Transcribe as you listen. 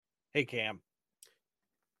Hey, Cam.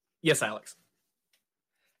 Yes, Alex.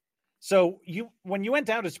 So when you went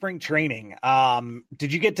down to spring training,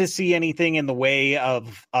 did you get to see anything in the way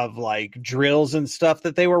of like drills and stuff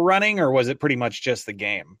that they were running, or was it pretty much just the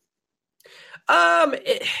game?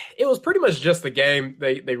 It was pretty much just the game.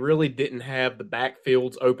 They really didn't have the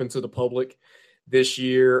backfields open to the public this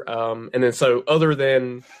year. And then so other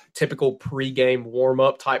than typical pregame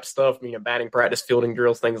warm-up type stuff, batting practice, fielding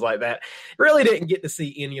drills, things like that, really didn't get to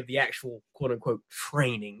see any of the actual quote-unquote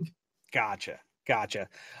training. Gotcha.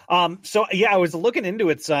 So yeah, I was looking into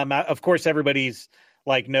it some. Of course, everybody's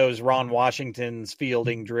knows Ron Washington's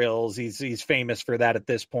fielding drills. He's famous for that at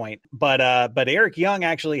this point. But Eric Young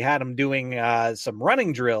actually had him doing some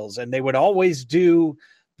running drills, and they would always do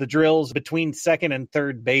the drills between second and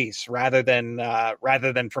third base rather than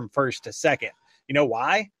from first to second. You know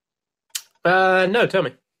why? No, tell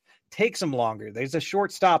me. Takes them longer. There's a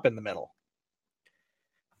short stop in the middle.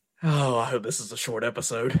 Oh, I hope this is a short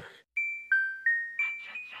episode.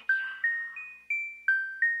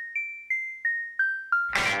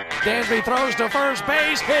 Dansby throws to first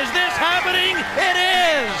base. Is this happening? It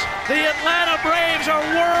is! The Atlanta Braves are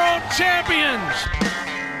world champions!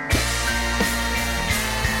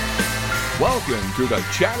 Welcome to the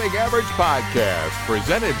Chatting Average Podcast,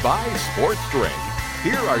 presented by Sports Drink.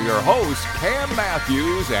 Here are your hosts, Cam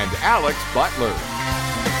Matthews and Alex Butler.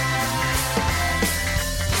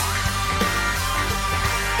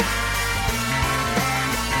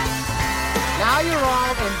 Now you're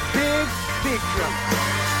all in big trouble.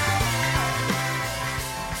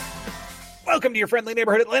 Welcome to your friendly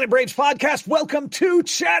neighborhood Atlanta Braves podcast. Welcome to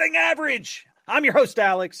Chatting Average. I'm your host,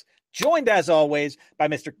 Alex, joined as always by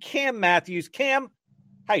Mr. Cam Matthews. Cam,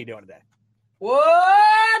 how you doing today?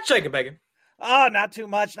 What? Shaking bacon. Not too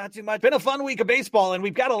much. Been a fun week of baseball, and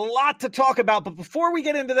we've got a lot to talk about. But before we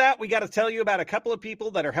get into that, we got to tell you about a couple of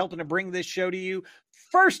people that are helping to bring this show to you.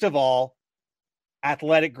 First of all,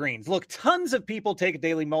 Athletic Greens. Look, tons of people take a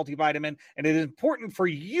daily multivitamin, and it is important for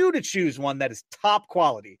you to choose one that is top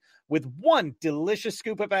quality. With one delicious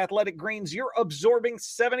scoop of Athletic Greens, you're absorbing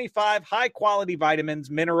 75 high-quality vitamins,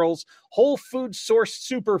 minerals, whole food source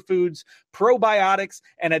superfoods, probiotics,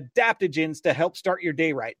 and adaptogens to help start your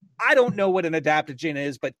day right. I don't know what an adaptogen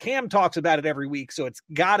is, but Cam talks about it every week, so it's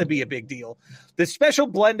got to be a big deal. This special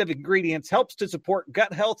blend of ingredients helps to support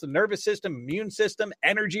gut health, the nervous system, immune system,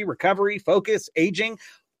 energy, recovery, focus, aging.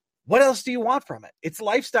 What else do you want from it? It's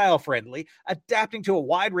lifestyle friendly, adapting to a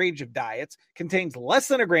wide range of diets, contains less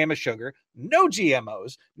than a gram of sugar, no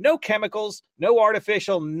GMOs, no chemicals, no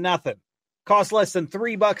artificial, nothing. Costs less than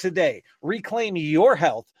 $3 a day. Reclaim your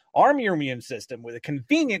health, arm your immune system with a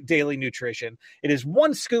convenient daily nutrition. It is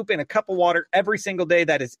one scoop in a cup of water every single day.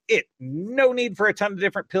 That is it. No need for a ton of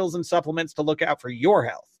different pills and supplements to look out for your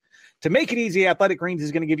health. To make it easy, Athletic Greens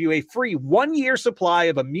is going to give you a free 1-year supply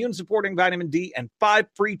of immune-supporting vitamin D and 5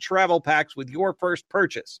 free travel packs with your first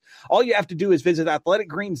purchase. All you have to do is visit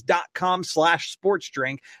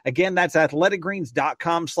athleticgreens.com/sportsdrink. Again, that's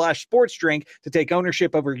athleticgreens.com/sportsdrink to take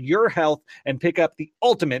ownership over your health and pick up the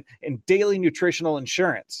ultimate in daily nutritional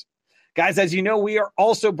insurance. Guys, as you know, we are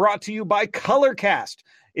also brought to you by Colorcast.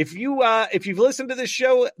 If you've listened to this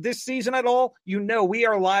show this season at all, you know we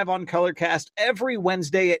are live on Colorcast every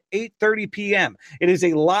Wednesday at 8:30 p.m. It is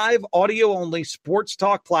a live audio-only sports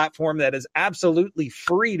talk platform that is absolutely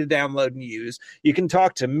free to download and use. You can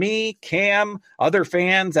talk to me, Cam, other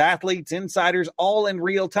fans, athletes, insiders, all in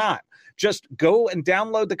real time. Just go and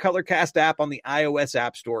download the Colorcast app on the iOS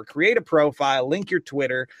App Store, create a profile, link your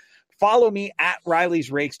Twitter. Follow me at Riley's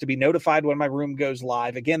Rakes to be notified when my room goes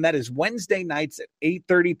live. Again, that is Wednesday nights at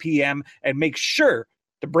 8:30 p.m. And make sure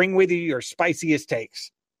to bring with you your spiciest takes.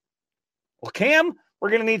 Well, Cam, we're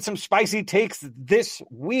going to need some spicy takes this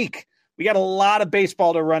week. We got a lot of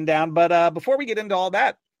baseball to run down. But before we get into all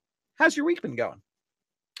that, how's your week been going?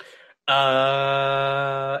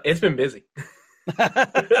 It's been busy.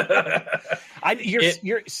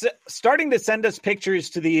 You're starting to send us pictures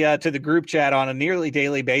to the group chat on a nearly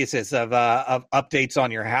daily basis of updates on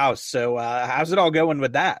your house. So how's it all going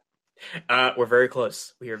with that? We're very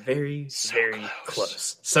close. We are very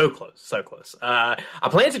close. So close. I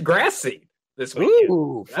planted grass seed this weekend.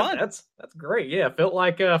 Ooh, fun. That's great. Yeah, felt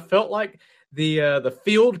like the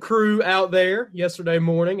field crew out there yesterday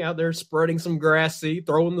morning, out there spreading some grass seed,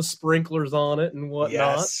 throwing the sprinklers on it and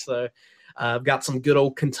whatnot. Yes. So I've got some good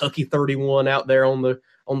old Kentucky 31 out there on the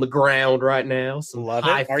ground right now. Some Love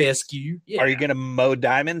high it. fescue. Yeah. Are you going to mow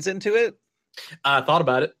diamonds into it? I thought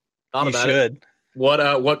about it. You should. What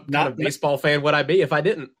kind of baseball fan would I be if I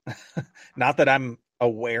didn't? Not that I'm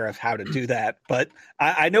aware of how to do that, but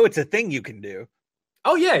I know it's a thing you can do.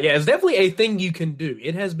 Oh, yeah. It's definitely a thing you can do.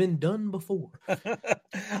 It has been done before.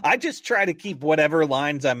 I just try to keep whatever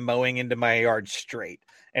lines I'm mowing into my yard straight.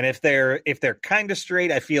 And if they're kind of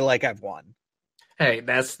straight, I feel like I've won. Hey,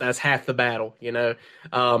 that's half the battle, you know.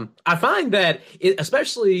 I find that,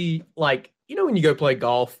 especially like, you know, when you go play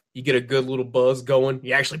golf, you get a good little buzz going.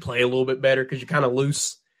 You actually play a little bit better because you're kind of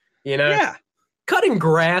loose, you know. Yeah. Cutting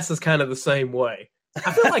grass is kind of the same way.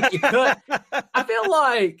 I feel like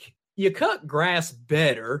you cut grass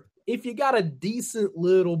better if you got a decent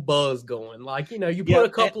little buzz going. Like, you know, you put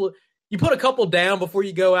a couple down before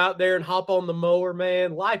you go out there and hop on the mower,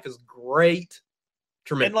 man. Life is great.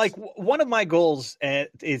 Tremendous. And like one of my goals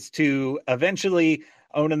is to eventually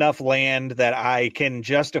own enough land that I can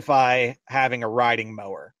justify having a riding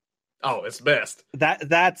mower. Oh, it's best.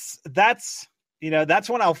 That's that's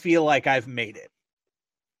when I'll feel like I've made it.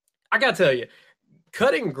 I gotta tell you,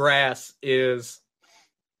 cutting grass is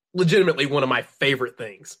legitimately one of my favorite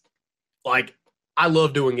things. Like, I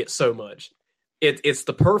love doing it so much. It's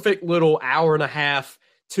the perfect little hour and a half,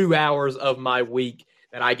 2 hours of my week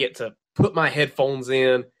that I get to put my headphones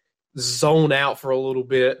in, zone out for a little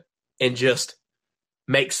bit, and just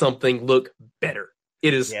make something look better.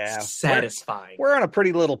 It is satisfying. We're on a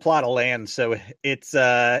pretty little plot of land, so it's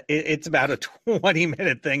about a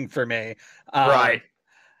 20-minute thing for me. Right.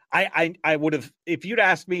 I would have, if you'd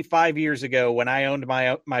asked me 5 years ago when I owned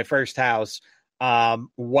my first house,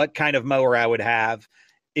 what kind of mower I would have,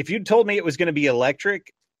 if you'd told me it was going to be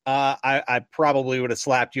electric, I probably would have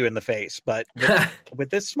slapped you in the face. But with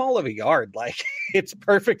this small of a yard, like, it's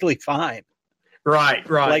perfectly fine. Right.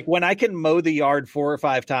 Like, when I can mow the yard 4 or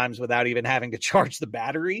 5 times without even having to charge the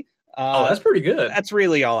battery. That's pretty good. That's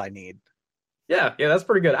really all I need. Yeah, that's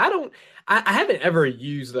pretty good. I haven't ever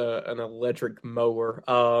used an electric mower.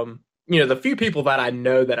 You know, the few people that I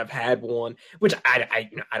know that have had one, which I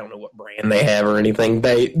don't know what brand they have or anything.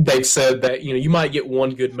 They've said that, you know, you might get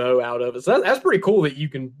one good mow out of it. So that's pretty cool that you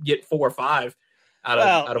can get 4 or 5 out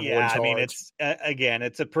of one charge. I mean, it's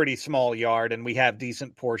a pretty small yard, and we have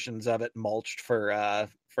decent portions of it mulched for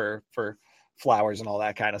flowers and all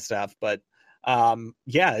that kind of stuff. But did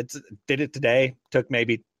it today. Took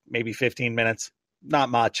maybe 15 minutes. Not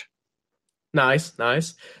much. Nice.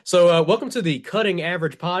 So welcome to the Cutting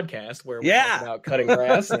Average podcast, where we talk about cutting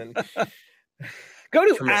grass. And go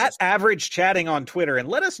to @AverageChatting on Twitter and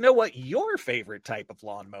let us know what your favorite type of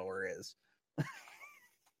lawnmower is.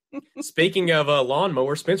 Speaking of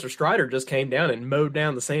lawnmower, Spencer Strider just came down and mowed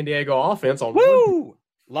down the San Diego offense on Woo!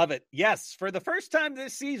 Love it. Yes, for the first time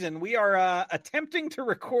this season, we are attempting to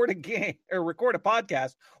record a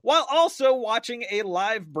podcast while also watching a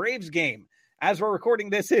live Braves game. As we're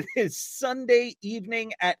recording this, it is Sunday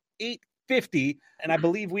evening at 8:50, and I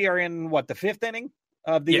believe we are in the 5th inning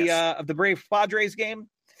of the Braves Padres game.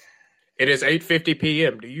 It is 8:50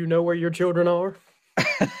 p.m. Do you know where your children are?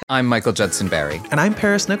 I'm Michael Judson Barry. And I'm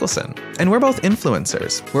Paris Nicholson. And we're both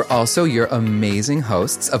influencers. We're also your amazing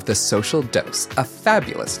hosts of The Social Dose, a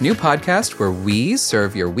fabulous new podcast where we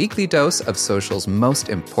serve your weekly dose of social's most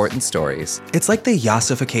important stories. It's like the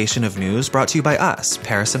yassification of news brought to you by us,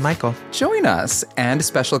 Paris and Michael. Join us and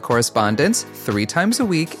special correspondents 3 times a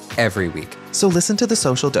week, every week. So listen to The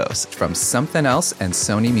Social Dose from Something Else and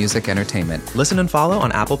Sony Music Entertainment. Listen and follow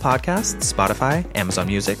on Apple Podcasts, Spotify, Amazon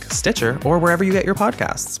Music, Stitcher, or wherever you get your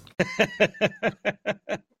podcasts.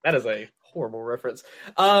 That is a horrible reference.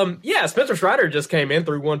 Spencer Strider just came in,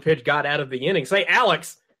 threw 1 pitch, got out of the inning. Say,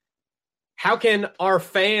 Alex, how can our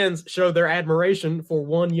fans show their admiration for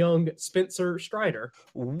one young Spencer Strider?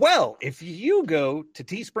 Well, if you go to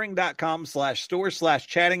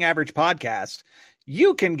teespring.com/store/chattingaveragepodcast,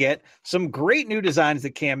 you can get some great new designs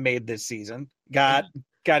that Cam made this season. Got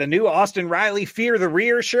a new Austin Riley Fear the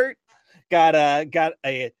Rear shirt. Got an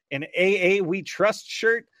AA We Trust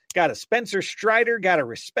shirt. Got a Spencer Strider. Got a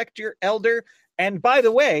Respect Your Elder. And by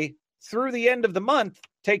the way, through the end of the month,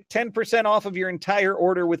 take 10% off of your entire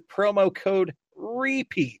order with promo code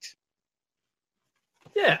REPEAT.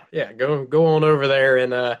 Yeah. Go on over there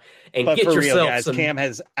and get for yourself real, guys, Cam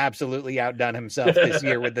has absolutely outdone himself this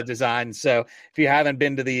year with the design. So if you haven't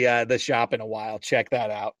been to the shop in a while, check that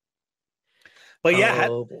out. But had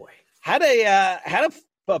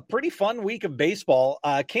a pretty fun week of baseball.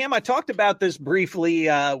 Cam, I talked about this briefly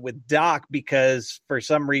with Doc because for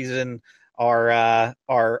some reason our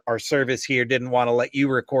service here didn't want to let you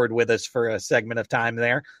record with us for a segment of time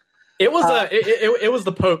there. It was it was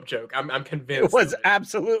the Pope joke. I'm convinced. It was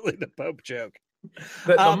absolutely the Pope joke.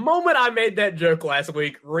 The moment I made that joke last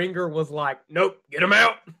week, Ringer was like, "Nope, get him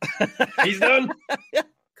out. He's done.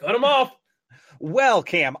 Cut him off." Well,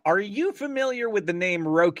 Cam, are you familiar with the name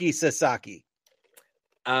Roki Sasaki?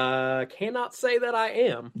 Cannot say that I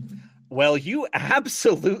am. Well, you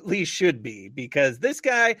absolutely should be, because this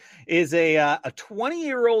guy is a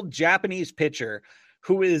 20-year-old Japanese pitcher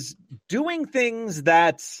who is doing things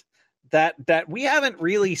that we haven't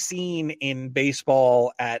really seen in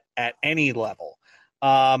baseball at any level.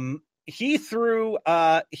 He threw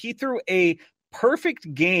a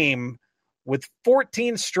perfect game with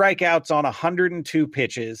 14 strikeouts on 102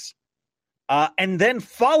 pitches, and then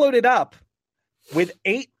followed it up with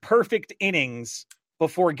 8 perfect innings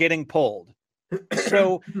before getting pulled.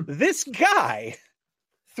 So this guy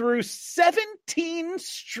threw 17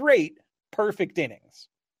 straight perfect innings.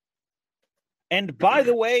 And by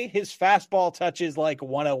the way, his fastball touches like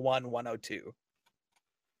 101, 102.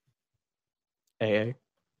 Hey,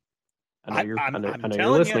 I know I'm you're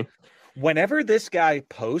telling listening. you, whenever this guy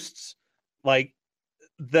posts, like,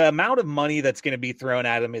 the amount of money that's going to be thrown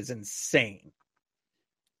at him is insane.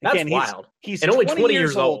 That's wild. He's and only 20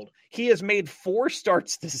 years old. He has made 4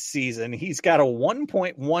 starts this season. He's got a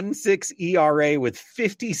 1.16 ERA with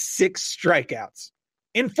 56 strikeouts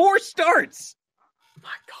in 4 starts. My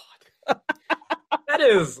God.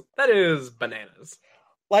 that is bananas.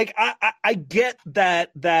 Like, I get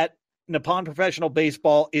that Nippon Professional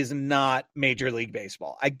Baseball is not Major League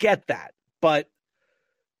Baseball. I get that. But,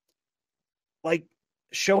 like,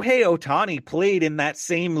 Shohei Ohtani played in that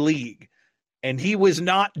same league, and he was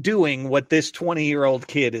not doing what this 20-year-old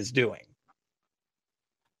kid is doing.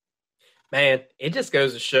 Man, it just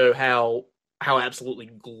goes to show how absolutely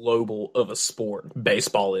global of a sport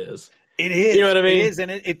baseball is. It is. You know what I mean? It is,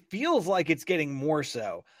 and it feels like it's getting more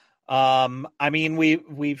so. I mean,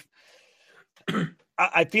 we've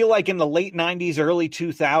I feel like in the late 90s, early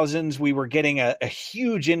 2000s, we were getting a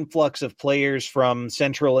huge influx of players from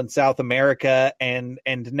Central and South America. And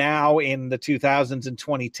now in the 2000s and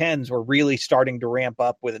 2010s, we're really starting to ramp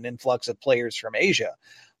up with an influx of players from Asia.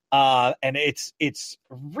 And it's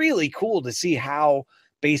really cool to see how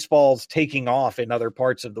baseball's taking off in other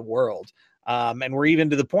parts of the world. And we're even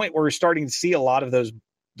to the point where we're starting to see a lot of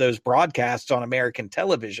those broadcasts on American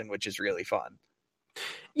television, which is really fun.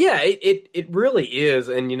 Yeah, it really is.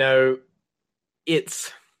 And, you know,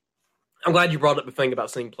 I'm glad you brought up the thing about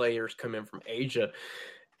seeing players come in from Asia.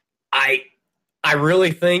 I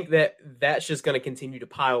really think that that's just going to continue to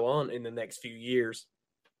pile on in the next few years.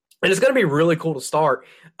 And it's going to be really cool to start.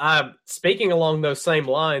 Speaking along those same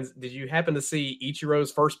lines, did you happen to see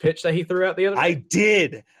Ichiro's first pitch that he threw out the other day?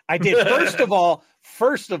 I did. First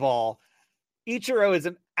of all, Ichiro is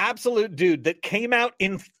an absolute dude that came out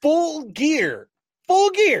in full gear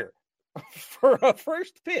for a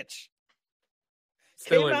first pitch.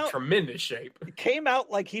 Still in tremendous shape. Came out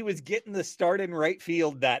like he was getting the start in right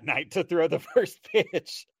field that night to throw the first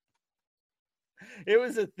pitch. It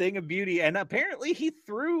was a thing of beauty. And apparently he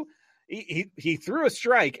threw a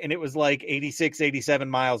strike, and it was like 86, 87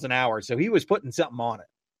 miles an hour. So he was putting something on it.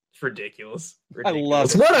 It's ridiculous. I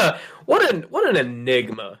love it. What an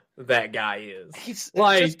enigma that guy is. He's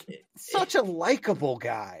like such a likable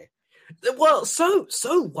guy. Well, so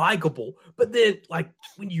likable, but then, like,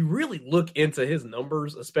 when you really look into his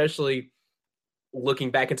numbers, especially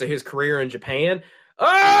looking back into his career in Japan,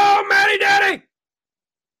 oh, Matty Daddy!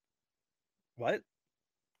 What?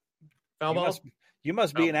 Foul ball? You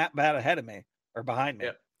must be an at-bat ahead of me, or behind me.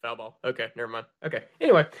 Yeah, foul ball. Okay, never mind. Okay,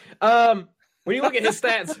 anyway, when you look at his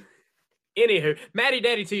stats, anywho, Matty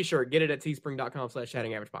Daddy t-shirt, get it at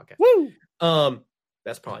teespring.com/chattingaveragepodcast. Woo!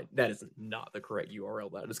 That is not the correct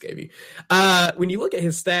URL that I just gave you. When you look at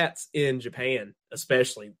his stats in Japan,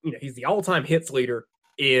 especially, you know, he's the all-time hits leader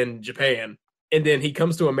in Japan, and then he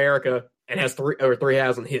comes to America and has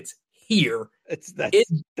 3,000 hits here.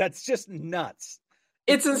 That's just nuts.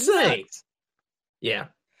 It's insane. Nuts. Yeah.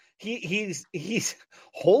 He's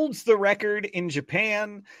holds the record in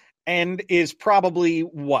Japan and is probably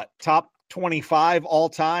top 25 all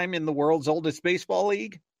time in the world's oldest baseball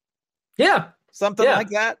league. Yeah. Something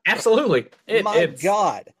like that. Absolutely.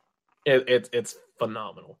 God. It's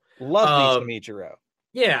phenomenal. Love me some Ichiro.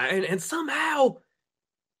 Yeah. And somehow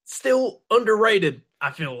still underrated,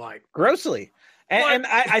 I feel like. Grossly. And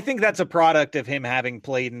I think that's a product of him having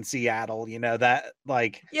played in Seattle, you know, that,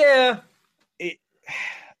 like, yeah,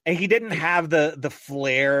 he didn't have the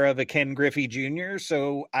flair of a Ken Griffey Jr.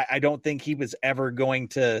 So I don't think he was ever going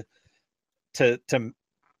to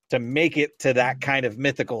make it to that kind of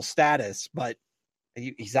mythical status, but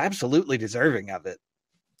he's absolutely deserving of it.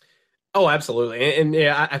 Oh, absolutely. And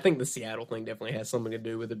yeah, I think the Seattle thing definitely has something to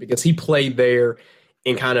do with it, because he played there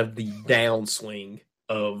in kind of the downswing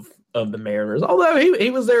of the Mariners. Although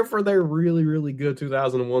he was there for their really, really good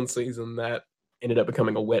 2001 season that ended up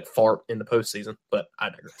becoming a wet fart in the postseason. But I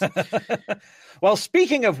digress. Well,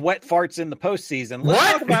 speaking of wet farts in the postseason,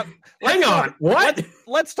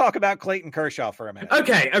 let's talk about Clayton Kershaw for a minute.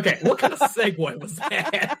 Okay. What kind of segue was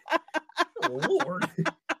that? Lord.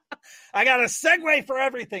 I got a segue for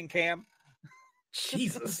everything, Cam.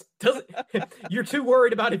 Jesus. You're too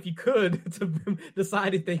worried about if you could to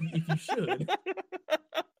decide if you should.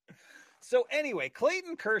 So anyway,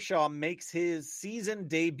 Clayton Kershaw makes his season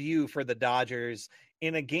debut for the Dodgers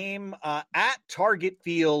in a game at Target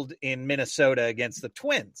Field in Minnesota against the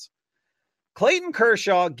Twins. Clayton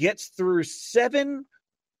Kershaw gets through 7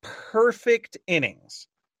 perfect innings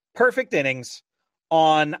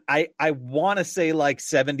on, I want to say like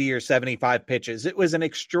 70 or 75 pitches. It was an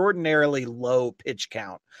extraordinarily low pitch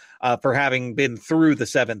count for having been through the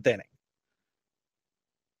 7th inning.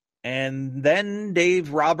 And then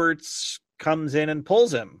Dave Roberts comes in and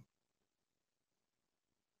pulls him.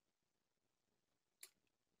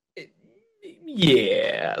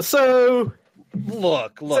 Yeah. So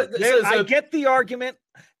look, I get the argument.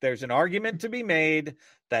 There's an argument to be made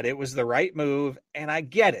that it was the right move, and I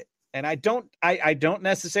get it. And I don't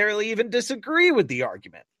necessarily even disagree with the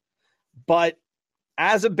argument. But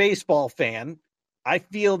as a baseball fan, I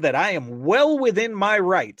feel that I am well within my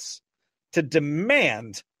rights to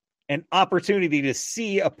demand an opportunity to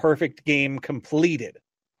see a perfect game completed.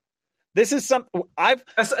 This is something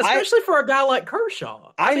especially for a guy like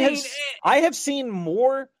Kershaw. I have seen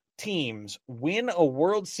more teams win a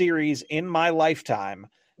World Series in my lifetime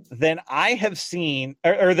than I have seen,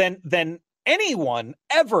 or than anyone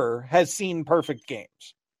ever has seen perfect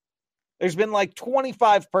games. There's been like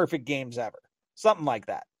 25 perfect games ever, something like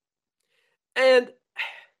that. And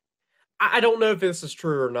I don't know if this is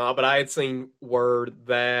true or not, but I had seen word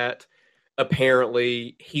that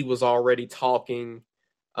apparently he was already talking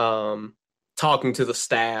to the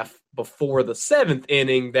staff before the 7th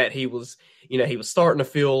inning that he was starting to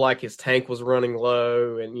feel like his tank was running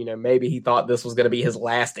low, and maybe he thought this was going to be his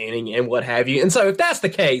last inning and what have you. And so if that's the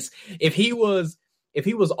case, if he was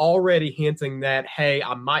already hinting that, hey,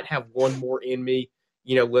 I might have one more in me,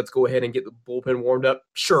 let's go ahead and get the bullpen warmed up.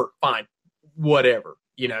 Sure, fine, whatever.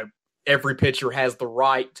 Every pitcher has the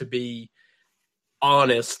right to be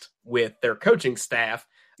honest with their coaching staff,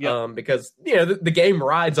 because the game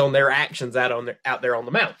rides on their actions out there on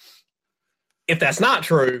the mound. If that's not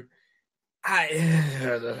true,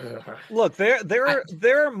 look,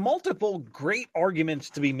 there are multiple great arguments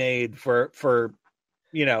to be made for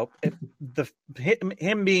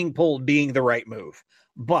him being pulled being the right move.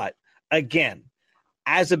 But again,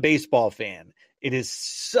 as a baseball fan, it is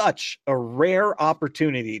such a rare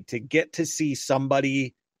opportunity to get to see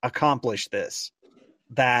somebody accomplish this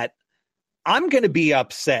that I'm going to be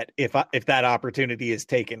upset if that opportunity is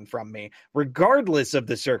taken from me, regardless of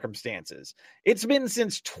the circumstances. It's been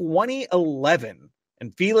since 2011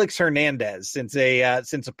 and Felix Hernandez since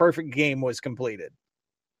a perfect game was completed.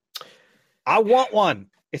 I want one.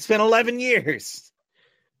 It's been 11 years.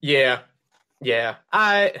 Yeah.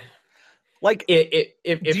 Like, do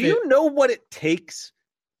you know what it takes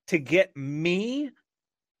to get me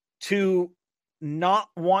to not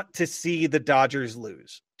want to see the Dodgers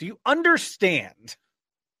lose? Do you understand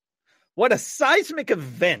what a seismic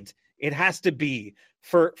event it has to be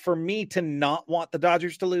for me to not want the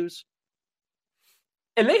Dodgers to lose?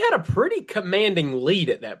 And they had a pretty commanding lead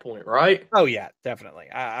at that point, right? Oh, yeah, definitely.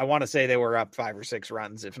 I want to say they were up 5 or 6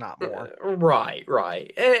 runs, if not more. Right.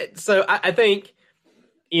 So I think,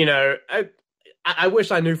 I wish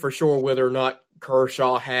I knew for sure whether or not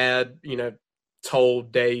Kershaw had,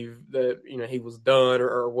 told Dave that, he was done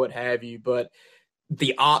or what have you. But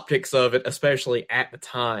the optics of it, especially at the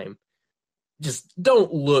time, just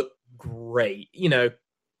don't look great.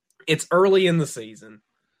 It's early in the season.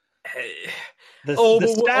 But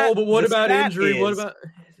what about injury? What about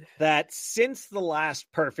that? Since the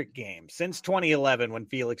last perfect game, since 2011, when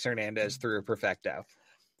Felix Hernandez threw a perfecto,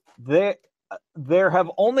 there have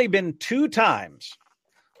only been 2 times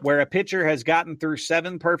where a pitcher has gotten through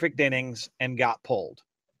 7 perfect innings and got pulled.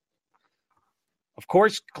 Of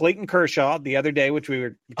course, Clayton Kershaw the other day, which we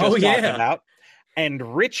were just talking about,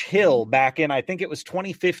 and Rich Hill back in, I think it was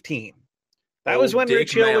 2015. That was when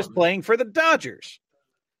Rich Hill was playing for the Dodgers.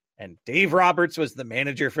 And Dave Roberts was the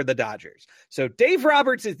manager for the Dodgers. So Dave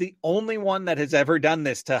Roberts is the only one that has ever done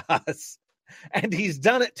this to us. And he's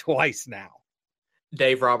done it twice now.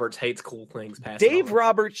 Dave Roberts hates cool things. Dave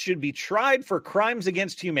Roberts should be tried for crimes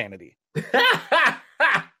against humanity.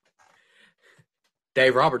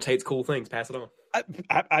 Dave Roberts hates cool things. Pass it on.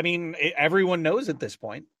 I mean, everyone knows at this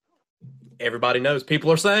point. Everybody knows.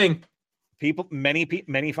 People are saying.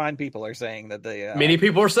 Many fine people are saying that they. Many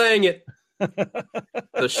people are saying it.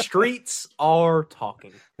 The streets are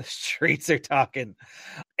talking. The streets are talking.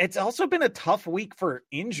 It's also been a tough week for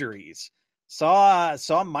injuries.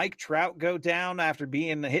 Saw Mike Trout go down after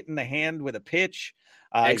being hit in the hand with a pitch.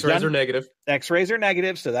 X-rays are negative. X-rays are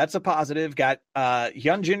negative, so that's a positive. Got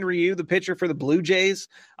Hyunjin Ryu, the pitcher for the Blue Jays,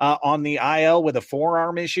 on the IL with a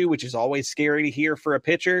forearm issue, which is always scary to hear for a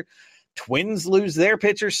pitcher. Twins lose their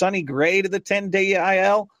pitcher, Sonny Gray, to the 10-day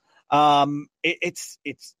IL. It's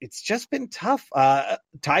just been tough.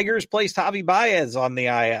 Tigers placed Javi Baez on the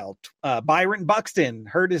IL. Byron Buxton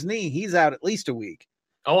hurt his knee. He's out at least a week.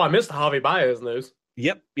 Oh, I missed the Javi Baez news.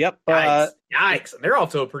 Yep. Yikes. They're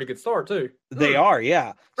off to a pretty good start, too. They are,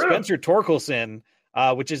 yeah. Spencer Torkelson,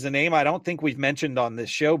 which is a name I don't think we've mentioned on this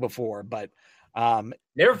show before, but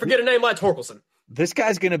never forget a name like Torkelson. This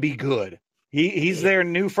guy's going to be good. He's their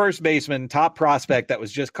new first baseman, top prospect that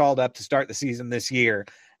was just called up to start the season this year.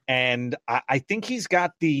 And I think he's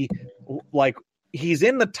got he's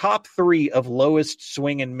in the top 3 of lowest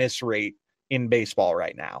swing and miss rate in baseball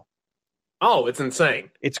right now. Oh, it's insane.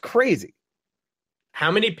 It's crazy. How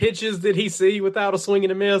many pitches did he see without a swing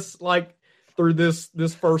and a miss, like through this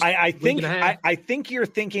first? I think you're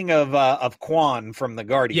thinking of Kwan from the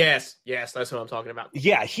Guardian. Yes, that's what I'm talking about.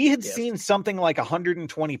 Yeah, he had seen something like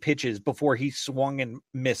 120 pitches before he swung and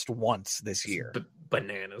missed once this year.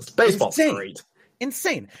 Bananas. Baseball's great.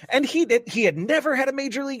 Insane. And he had never had a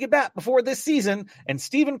major league at bat before this season, and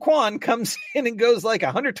Stephen Kwan comes in and goes like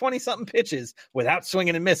 120 something pitches without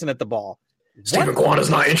swinging and missing at the ball. Stephen Kwan is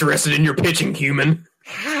not interested in your pitching, human.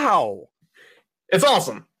 How? It's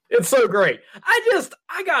awesome. It's so great.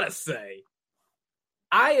 I gotta say,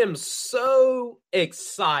 I am so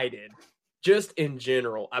excited just in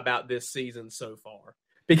general about this season so far,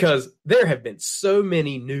 because there have been so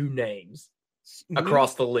many new names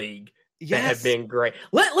across the league that have been great.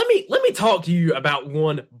 Let me talk to you about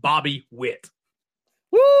one Bobby Witt.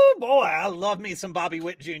 Woo, boy, I love me some Bobby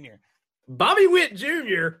Witt Jr. Bobby Witt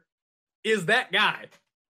Jr. is that guy.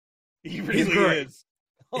 He really is.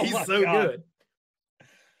 Oh, he's so good.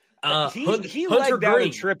 He legged out a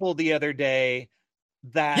triple the other day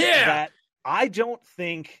that I don't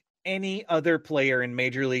think any other player in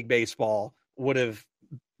Major League Baseball would have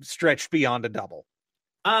stretched beyond a double.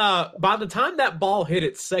 By the time that ball hit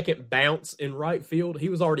its second bounce in right field, he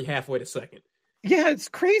was already halfway to second. Yeah, it's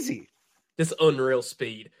crazy. This unreal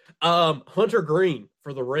speed. Hunter Green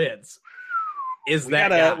for the Reds is that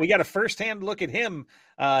guy. We got a firsthand look at him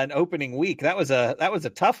in opening week. That was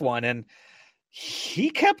a tough one, and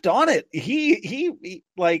he kept on it. He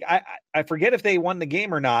like I forget if they won the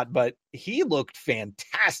game or not, but he looked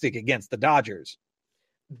fantastic against the Dodgers.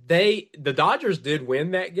 The Dodgers did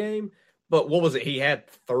win that game. But what was it? He had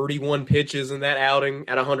 31 pitches in that outing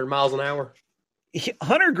at 100 miles an hour.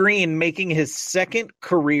 Hunter Green making his second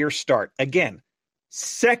career start. Again,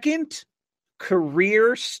 second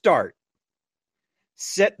career start.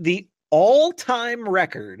 Set the all-time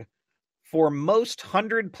record for most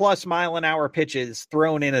 100-plus mile-an-hour pitches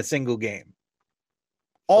thrown in a single game.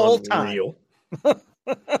 All time.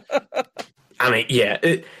 I mean, yeah.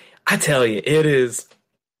 I tell you, it is,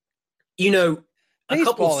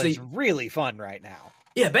 baseball is really fun right now.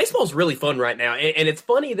 Yeah, baseball's really fun right now. And it's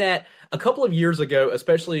funny that a couple of years ago,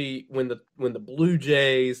 especially when the Blue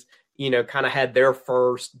Jays, kind of had their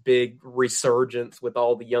first big resurgence with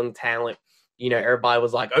all the young talent, everybody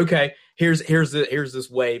was like, okay, here's this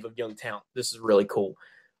wave of young talent. This is really cool.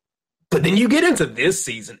 But then you get into this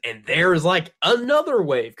season and there's like another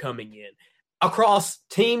wave coming in across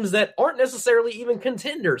teams that aren't necessarily even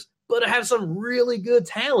contenders, but have some really good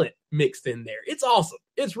talent mixed in there. It's awesome.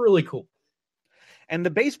 It's really cool. And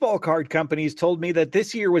the baseball card companies told me that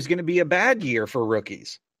this year was going to be a bad year for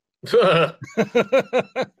rookies. They're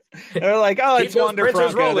like, oh, it's Wander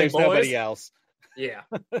Franco. There's boys. Nobody else. Yeah.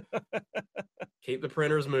 Keep the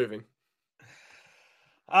printers moving.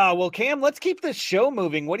 Well, Cam, let's keep this show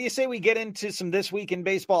moving. What do you say we get into some This Week in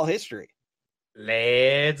Baseball history?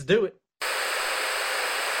 Let's do it.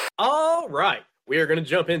 All right. We are going to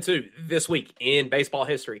jump into This Week in Baseball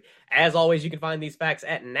history. As always, you can find these facts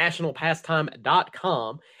at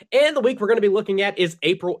nationalpastime.com. And the week we're going to be looking at is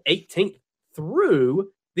April 18th through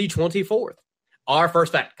the 24th. Our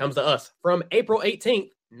first fact comes to us from April 18th,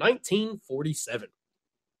 1947.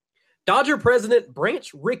 Dodger president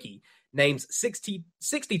Branch Rickey names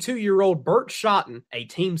 62-year-old Bert Schotten a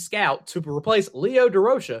team scout to replace Leo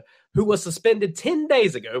DeRocha, who was suspended 10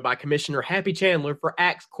 days ago by Commissioner Happy Chandler for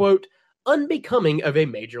acts, quote, unbecoming of a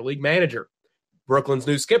major league manager. Brooklyn's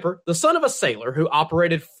new skipper, the son of a sailor who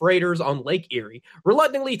operated freighters on Lake Erie,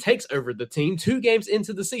 reluctantly takes over the team 2 games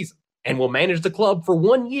into the season. and will manage the club for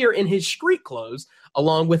 1 year in his street clothes,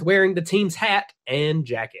 along with wearing the team's hat and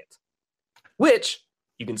jacket. Which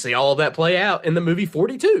you can see all of that play out in the movie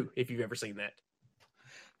 42, if you've ever seen that.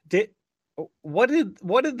 What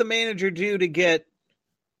did the manager do to get?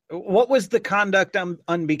 What was the conduct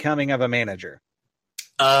unbecoming of a manager?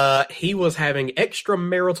 He was having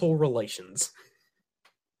extramarital relations.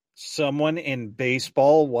 Someone in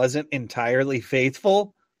baseball wasn't entirely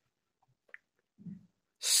faithful.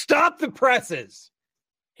 Stop the presses.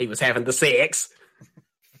 He was having the sex.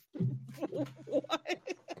 What?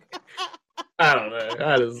 I don't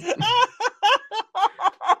know.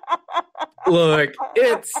 Look,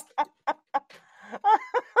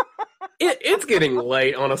 it's getting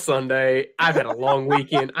late on a Sunday. I've had a long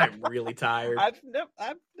weekend. I'm really tired. I've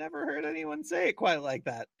never heard anyone say it quite like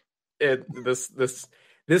that. This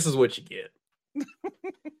is what you get.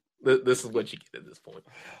 This is what you get at this point.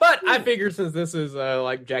 But I figured since this is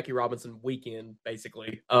like Jackie Robinson weekend,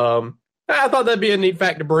 basically, I thought that'd be a neat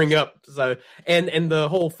fact to bring up. So, and the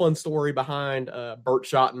whole fun story behind Bert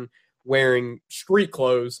Shotton wearing street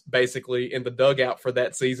clothes, basically in the dugout for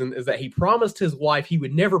that season, is that he promised his wife he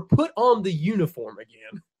would never put on the uniform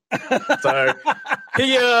again. So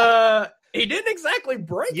he didn't exactly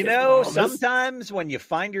break. You know, sometimes when you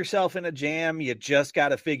find yourself in a jam, you just got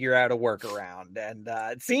to figure out a workaround, and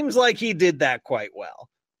it seems like he did that quite well.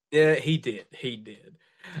 Yeah, he did. He did.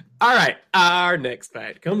 All right, our next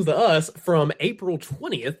fact comes to us from April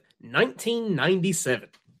 20th, 1997.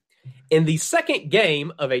 In the second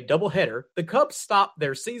game of a doubleheader, the Cubs stopped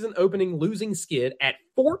their season-opening losing skid at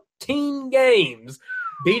 14 games,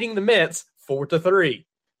 beating the Mets 4-3.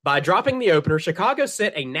 By dropping the opener, Chicago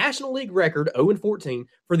set a National League record 0-14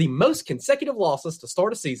 for the most consecutive losses to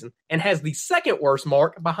start a season and has the second worst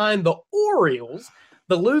mark behind the Orioles,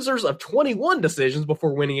 the losers of 21 decisions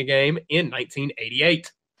before winning a game in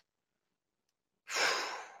 1988.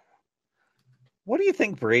 What do you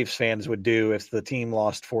think Braves fans would do if the team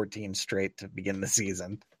lost 14 straight to begin the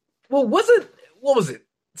season? Well, what was it?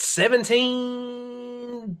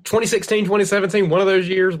 2016, 2017, one of those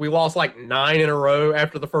years we lost like 9 in a row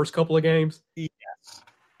after the first couple of games. Yes.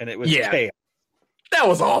 And it was chaos. That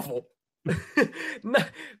was awful. What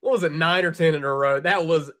was it, 9 or 10 in a row? That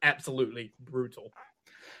was absolutely brutal.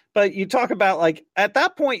 But you talk about, like, at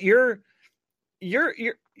that point you're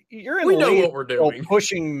in we know what we're doing,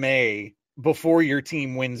 pushing May before your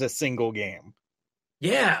team wins a single game.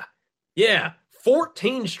 Yeah.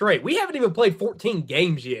 14 straight. We haven't even played 14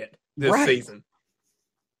 games yet this season.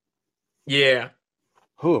 Yeah.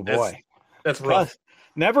 Oh boy. That's rough.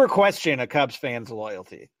 Never question a Cubs fan's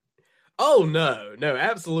loyalty. Oh no,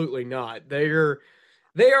 absolutely not. They are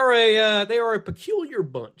a peculiar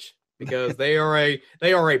bunch because they are a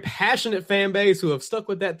passionate fan base who have stuck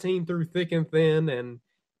with that team through thick and thin and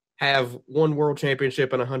have won world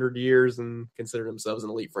championship in 100 years and consider themselves an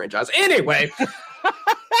elite franchise. Anyway,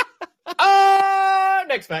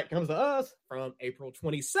 next fact comes to us from April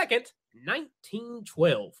 22nd,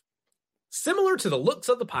 1912. Similar to the looks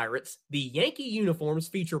of the Pirates, the Yankee uniforms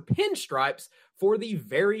feature pinstripes for the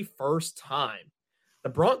very first time. The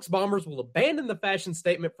Bronx Bombers will abandon the fashion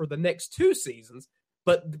statement for the next 2 seasons,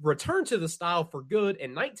 but return to the style for good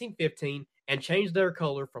in 1915 and change their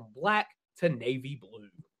color from black to navy blue.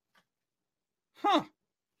 Huh.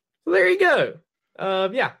 So there you go.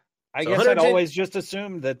 Yeah. I guess I'd always just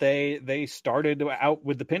assumed that they started out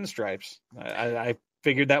with the pinstripes. I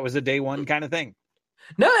figured that was a day one kind of thing.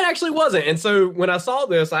 No, it actually wasn't. And so when I saw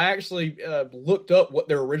this, I actually looked up what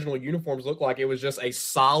their original uniforms looked like. It was just a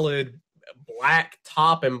solid black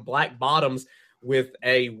top and black bottoms with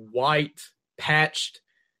a white patched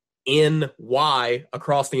NY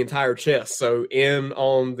across the entire chest. So N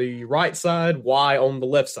on the right side, Y on the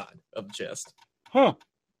left side of the chest. Huh.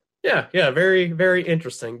 Yeah, very, very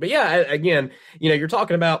interesting. But yeah, again, you're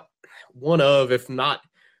talking about one of, if not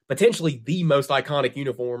potentially the most iconic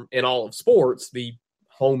uniform in all of sports, the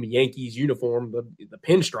home Yankees uniform, the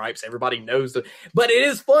pinstripes. Everybody knows that. But it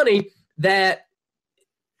is funny that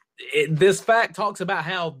this fact talks about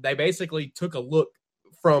how they basically took a look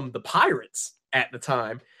from the Pirates at the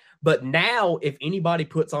time. But now if anybody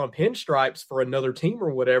puts on pinstripes for another team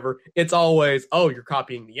or whatever, it's always, oh, you're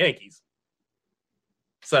copying the Yankees.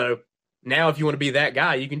 So now if you want to be that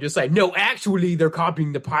guy, you can just say, no, actually, they're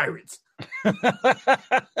copying the Pirates.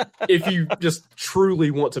 If you just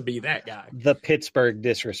truly want to be that guy. The Pittsburgh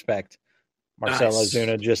disrespect. Marcell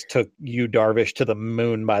Ozuna just took Yu Darvish to the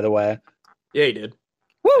moon, by the way. Yeah, he did.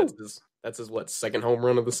 Woo! That's his second home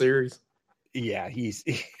run of the series? Yeah, he's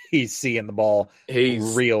seeing the ball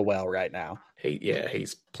real well right now.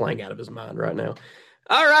 He's playing out of his mind right now.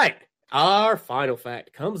 All right. Our final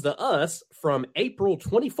fact comes to us from April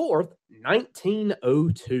 24th,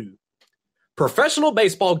 1902. Professional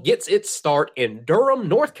baseball gets its start in Durham,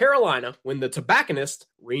 North Carolina, when the Tobacconists,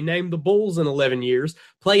 renamed the Bulls in 11 years,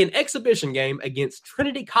 play an exhibition game against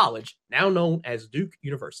Trinity College, now known as Duke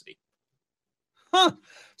University. Huh.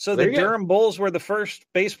 So the Durham Bulls were the first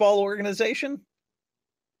baseball organization?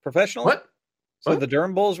 Professional? What? So the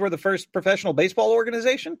Durham Bulls were the first professional baseball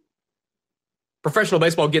organization? Professional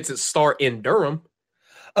baseball gets its start in Durham.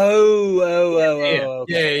 Okay.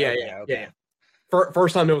 Yeah.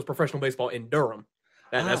 First time there was professional baseball in Durham.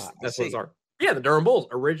 That's what it's our. Yeah, the Durham Bulls,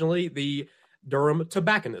 originally the Durham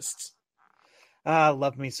Tobacconists.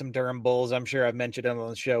 Love me some Durham Bulls. I'm sure I've mentioned it on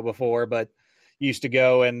the show before, but used to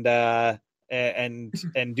go and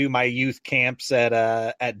do my youth camps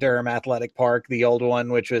at Durham Athletic Park, the old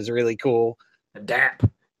one, which was really cool. The DAP.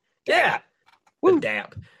 Yeah. The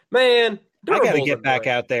DAP. Man, Durham I got to Bulls get back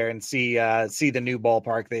out there and see the new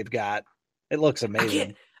ballpark they've got. It looks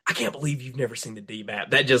amazing. I can't believe you've never seen the DBAP.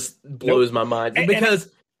 That just blows my mind. Because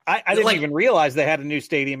I didn't even realize they had a new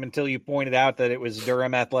stadium until you pointed out that it was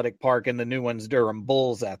Durham Athletic Park and the new one's Durham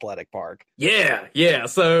Bulls Athletic Park. Yeah.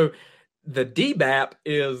 So the DBAP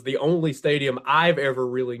is the only stadium I've ever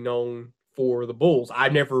really known for the Bulls. I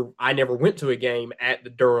never went to a game at the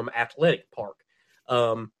Durham Athletic Park.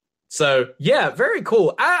 So yeah, very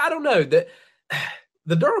cool. I don't know, that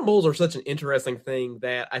the Durham Bulls are such an interesting thing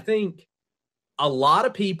that I think a lot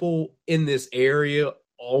of people in this area,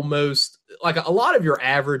 almost like a lot of your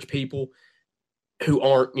average people who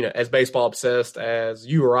aren't, as baseball obsessed as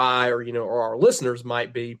you or I or our listeners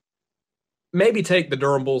might be, maybe take the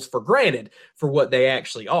Durham Bulls for granted for what they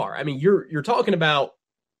actually are. I mean, you're talking about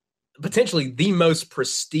potentially the most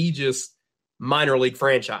prestigious minor league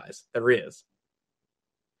franchise there is.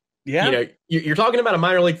 Yeah. You're talking about a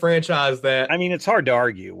minor league franchise that... I mean, it's hard to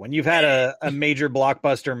argue when you've had a major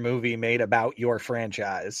blockbuster movie made about your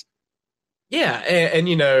franchise. Yeah, and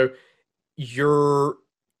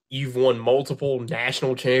you've won multiple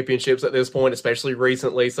national championships at this point, especially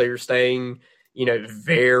recently, so you're staying,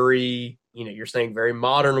 very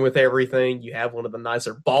modern with everything. You have one of the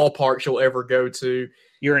nicer ballparks you'll ever go to.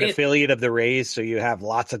 You're an affiliate of the Rays, so you have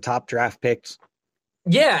lots of top draft picks.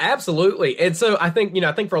 Yeah, absolutely. And so I think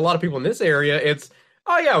for a lot of people in this area, it's,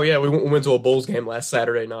 we went to a Bulls game last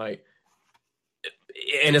Saturday night.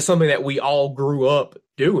 And it's something that we all grew up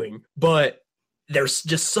doing, but there's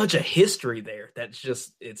just such a history there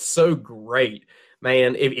it's so great,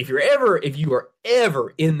 man. If you are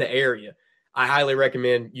ever in the area, I highly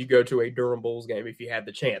recommend you go to a Durham Bulls game if you have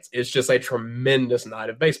the chance. It's just a tremendous night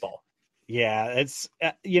of baseball. Yeah, it's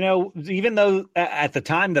even though at the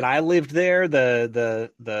time that I lived there,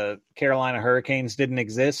 the Carolina Hurricanes didn't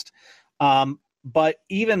exist, but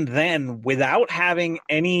even then, without having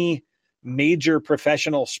any major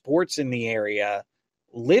professional sports in the area,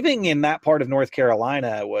 living in that part of North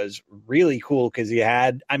Carolina was really cool because you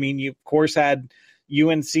of course had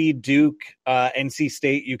UNC, Duke, NC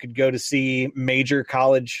State. You could go to see major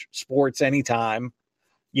college sports anytime.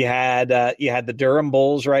 You had the Durham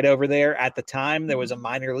Bulls right over there. At the time, there was a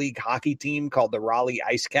minor league hockey team called the Raleigh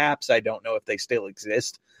Ice Caps. I don't know if they still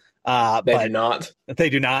exist. They do not. They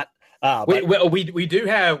do not. We do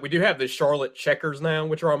have the Charlotte Checkers now,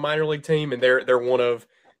 which are a minor league team, and they're one of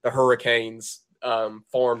the Hurricanes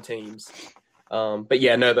farm teams. But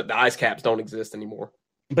yeah, no, the Ice Caps don't exist anymore.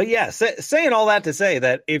 But yeah, saying all that to say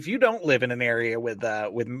that if you don't live in an area with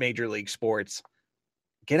major league sports,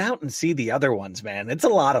 get out and see the other ones, man. It's a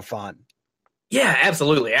lot of fun. Yeah,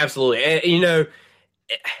 absolutely. And,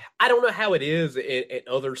 I don't know how it is in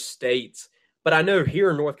other states, but I know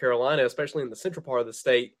here in North Carolina, especially in the central part of the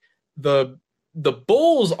state, the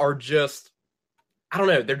Bulls are just, I don't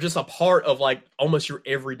know, they're just a part of like almost your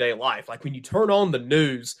everyday life. Like when you turn on the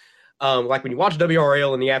news, like when you watch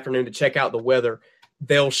WRL in the afternoon to check out the weather,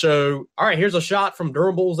 they'll show, all right, here's a shot from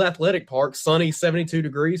Durham Bulls Athletic Park, sunny, 72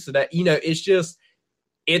 degrees. So that, it's just,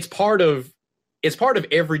 it's part of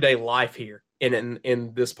everyday life here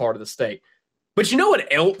in this part of the state. But you know what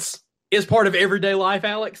else is part of everyday life,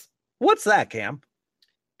 Alex? What's that, Cam?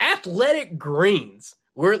 Athletic Greens,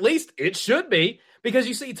 or at least it should be, because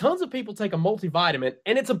you see tons of people take a multivitamin,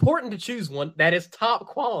 and it's important to choose one that is top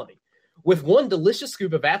quality. With one delicious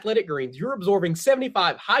scoop of Athletic Greens, you're absorbing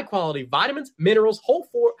 75 high-quality vitamins, minerals,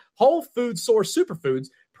 whole food source superfoods,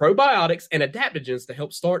 probiotics, and adaptogens to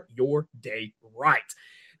help start your day right.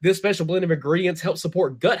 This special blend of ingredients helps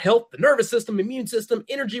support gut health, the nervous system, immune system,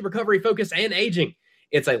 energy, recovery, focus, and aging.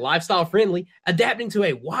 It's a lifestyle-friendly, adapting to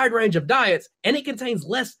a wide range of diets, and it contains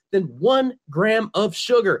less than 1 gram of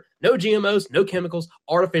sugar. No GMOs, no chemicals,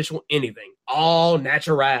 artificial anything. All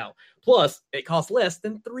natural. Plus, it costs less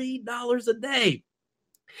than $3 a day.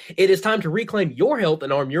 It is time to reclaim your health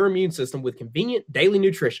and arm your immune system with convenient daily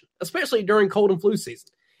nutrition, especially during cold and flu season.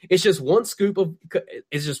 It's just one scoop in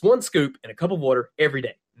a cup of water every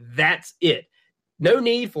day. That's it. No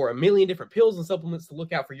need for a million different pills and supplements to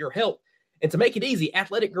look out for your health. And to make it easy,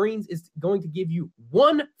 Athletic Greens is going to give you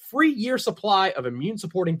 1 free year supply of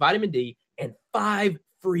immune-supporting vitamin D and 5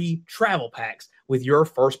 free travel packs with your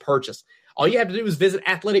first purchase. All you have to do is visit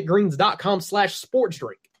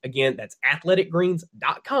athleticgreens.com/sportsdrink. Again, that's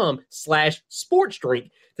athleticgreens.com/sportsdrink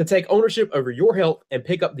to take ownership over your health and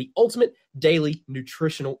pick up the ultimate daily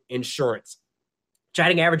nutritional insurance.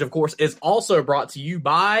 Chatting Average, of course, is also brought to you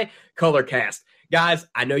by Colorcast. Guys,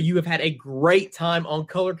 I know you have had a great time on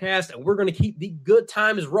Colorcast, and we're going to keep the good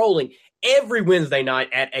times rolling every Wednesday night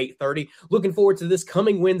at 8:30. Looking forward to this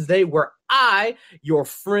coming Wednesday where I, your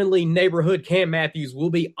friendly neighborhood Cam Matthews, will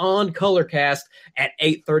be on Colorcast at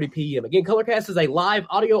 8:30 p.m. Again, Colorcast is a live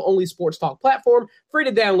audio-only sports talk platform, free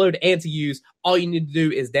to download and to use. All you need to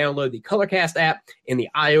do is download the Colorcast app in the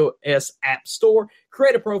iOS App Store,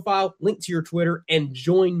 create a profile, link to your Twitter, and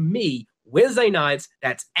join me Wednesday nights.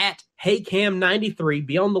 That's at HeyCam93.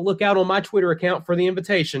 Be on the lookout on my Twitter account for the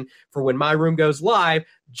invitation for when my room goes live.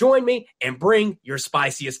 Join me and bring your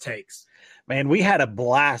spiciest takes. Man, we had a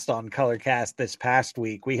blast on Colorcast this past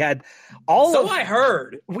week. We had I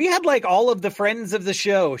heard. We had like all of the friends of the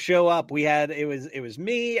show up. We had it was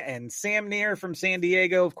me and Sam Neer from San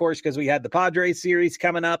Diego, of course, because we had the Padres series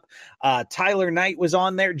coming up. Tyler Knight was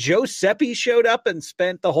on there. Joe Seppi showed up and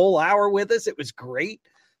spent the whole hour with us. It was great.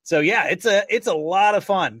 So yeah, it's a lot of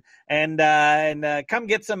fun, and come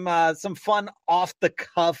get some fun off the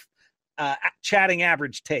cuff Chatting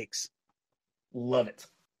Average takes. Love it,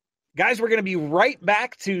 guys. We're going to be right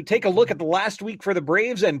back to take a look at the last week for the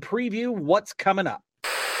Braves and preview what's coming up.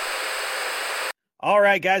 All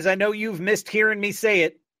right, guys. I know you've missed hearing me say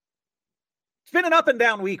it. It's been an up and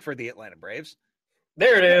down week for the Atlanta Braves.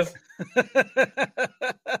 There it is.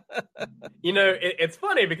 You know, it's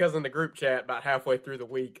funny because in the group chat about halfway through the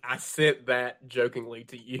week, I sent that jokingly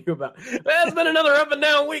to you about, it's been another up and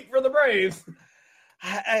down week for the Braves.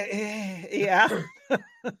 Yeah.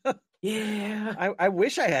 Yeah. I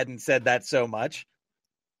wish I hadn't said that so much.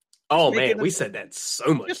 Oh, man, we said that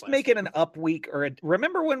so much. Just make it an up week.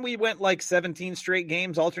 Remember when we went like 17 straight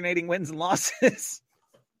games, alternating wins and losses?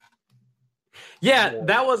 Yeah,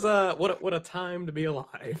 that was what a time to be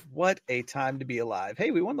alive. What a time to be alive.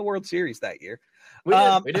 Hey, we won the World Series that year. We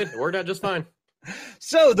did. It worked out just fine.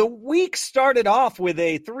 So the week started off with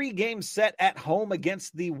a 3-game set at home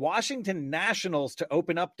against the Washington Nationals to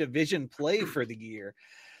open up division play for the year.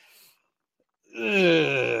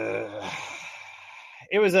 It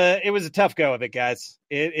was a tough go of it, guys.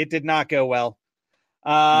 It did not go well.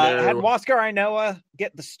 No. Had Huascar Ynoa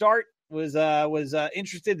get the start. Was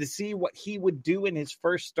interested to see what he would do in his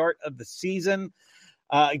first start of the season.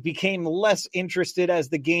 Became less interested as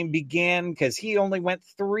the game began because he only went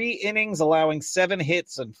 3 innings, allowing 7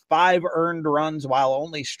 hits and 5 earned runs while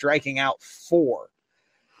only striking out 4.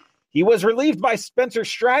 He was relieved by Spencer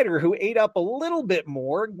Strider, who ate up a little bit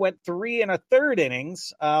more, went 3 1/3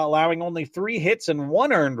 innings, allowing only 3 hits and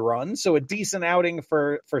 1 earned run. So a decent outing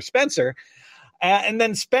for Spencer. And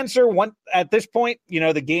then Spencer, at this point,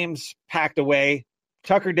 the game's packed away.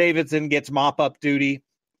 Tucker Davidson gets mop-up duty,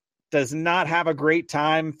 does not have a great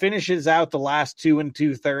time, finishes out the last 2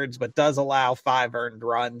 2/3, but does allow 5 earned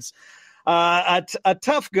runs. A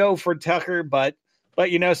tough go for Tucker, but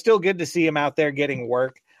still good to see him out there getting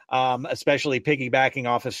work, especially piggybacking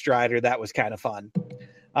off of Strider. That was kind of fun.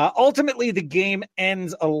 Ultimately, the game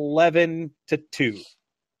ends 11-2.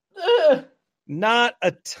 Not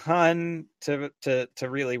a ton to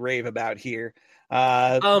really rave about here.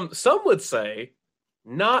 Some would say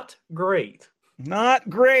not great. Not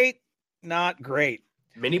great. Not great.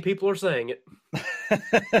 Many people are saying it.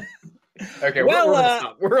 Okay,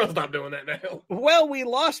 well, we're gonna stop doing that now. Well, we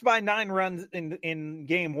lost by 9 runs in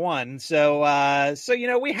game 1, so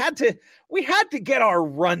we had to get our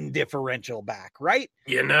run differential back, right?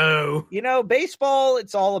 Baseball,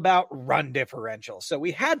 it's all about run differential. So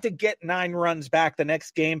we had to get 9 runs back the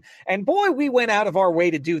next game, and boy, we went out of our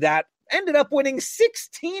way to do that. Ended up winning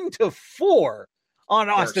 16-4 on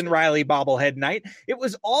Austin Riley bobblehead night. It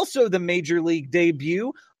was also the major league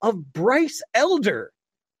debut of Bryce Elder,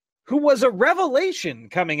 who was a revelation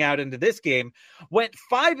coming out into this game. Went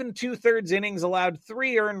 5 2/3 innings, allowed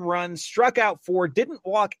 3 earned runs, struck out 4, didn't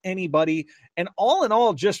walk anybody, and all in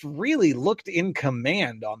all, just really looked in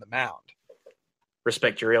command on the mound.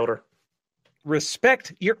 Respect your elder.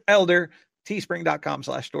 Respect your elder.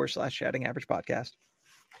 Teespring.com/store/chatting average podcast.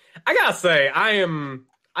 I gotta say, I am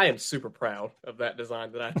I am super proud of that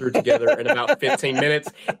design that I threw together in about 15 minutes.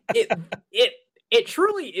 It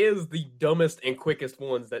truly is the dumbest and quickest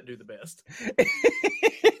ones that do the best.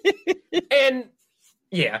 And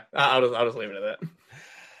yeah, I'll just leave it at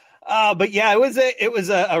that. But yeah, it was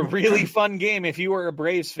a really fun game. If you were a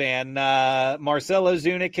Braves fan, Marcell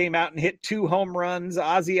Ozuna came out and hit 2 home runs.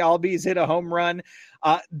 Ozzie Albies hit a home run.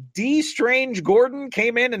 D. Strange Gordon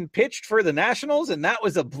came in and pitched for the Nationals, and that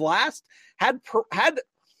was a blast. Had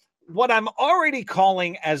what I'm already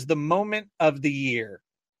calling as the moment of the year.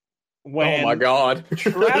 When oh my God,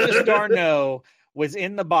 Travis d'Arnaud was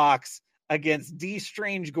in the box against D.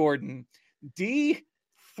 Strange Gordon. D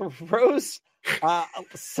throws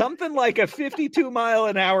something like a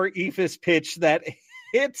 52-mile-an-hour eephus pitch that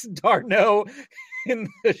hits d'Arnaud in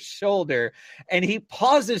the shoulder, and he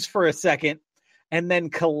pauses for a second and then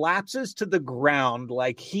collapses to the ground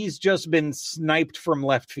like he's just been sniped from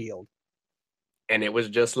left field. And it was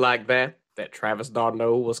just like that Travis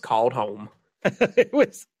d'Arnaud was called home. It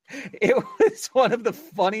was one of the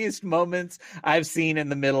funniest moments I've seen in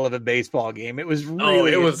the middle of a baseball game. It was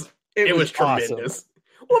really, it was tremendous. Awesome.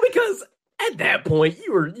 Well, because at that point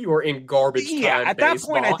you were in garbage time. Yeah, at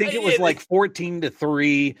baseball. that point I think it was like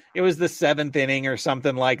 14-3. It was the 7th inning or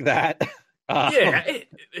something like that. Yeah,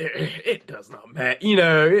 it does not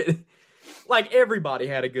matter. Like everybody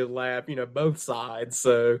had a good laugh. Both sides.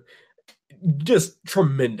 So just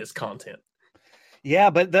tremendous content.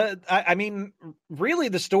 Yeah, but really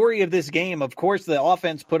the story of this game, of course, the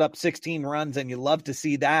offense put up 16 runs and you love to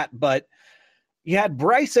see that, but you had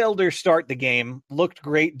Bryce Elder start the game, looked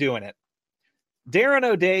great doing it. Darren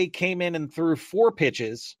O'Day came in and threw 4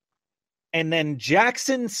 pitches, and then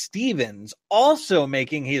Jackson Stevens, also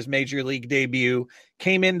making his major league debut,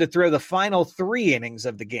 came in to throw the final 3 innings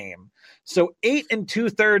of the game. So 8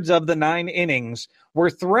 2/3 of the 9 innings were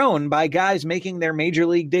thrown by guys making their major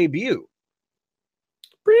league debut.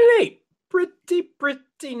 Pretty neat.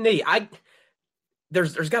 Pretty neat.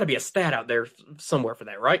 There's got to be a stat out there somewhere for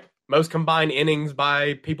that, right? Most combined innings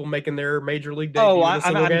by people making their major league debut. Oh,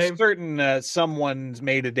 I'm certain someone's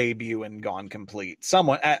made a debut and gone complete.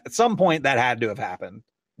 Someone at some point that had to have happened.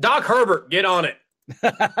 Doc Herbert, get on it.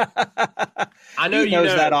 I know he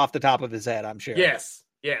knows that off the top of his head, I'm sure. Yes,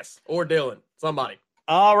 or Dylan, somebody.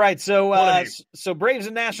 All right, so Braves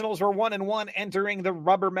and Nationals were 1-1 entering the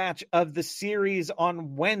rubber match of the series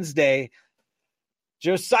on Wednesday.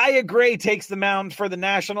 Josiah Gray takes the mound for the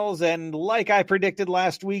Nationals, and like I predicted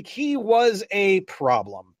last week, he was a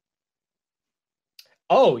problem.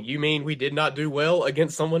 Oh, you mean we did not do well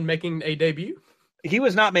against someone making a debut? He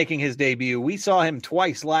was not making his debut. We saw him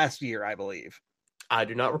twice last year, I believe. I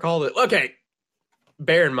do not recall that. Okay,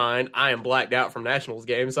 bear in mind, I am blacked out from Nationals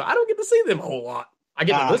games, so I don't get to see them a whole lot. I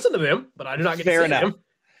get to listen to them, but I do not get to see them.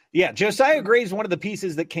 Yeah, Josiah Gray is one of the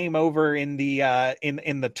pieces that came over in the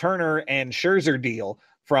in the Turner and Scherzer deal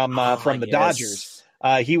from the Dodgers.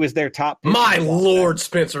 He was their top pitcher. My Lord,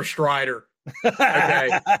 Spencer Strider.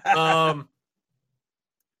 Okay.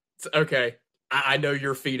 Okay. I know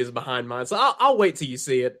your feet is behind mine, so I'll wait till you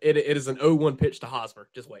see it. It is an 0-1 pitch to Hosmer.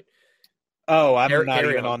 Just wait. Oh, I'm not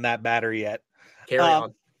even on that batter yet. Carry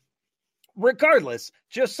on. Regardless,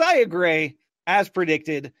 Josiah Gray, as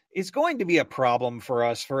predicted, is going to be a problem for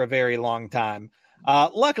us for a very long time.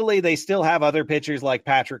 Luckily, they still have other pitchers like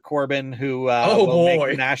Patrick Corbin, who will make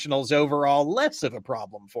the Nationals overall less of a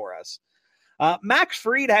problem for us. Max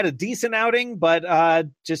Fried had a decent outing, but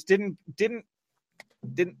just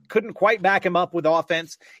couldn't quite back him up with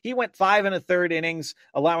offense. He went 5 1/3 innings,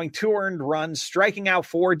 allowing 2 earned runs, striking out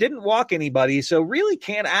 4, didn't walk anybody, so really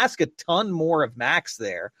can't ask a ton more of Max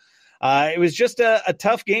there. It was just a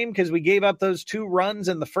tough game because we gave up those 2 runs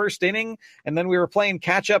in the first inning, and then we were playing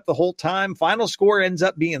catch up the whole time. Final score ends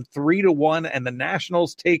up being 3-1, and the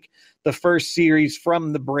Nationals take the first series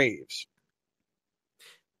from the Braves.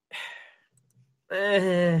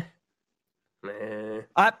 I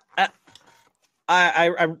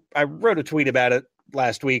wrote a tweet about it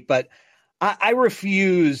last week, but I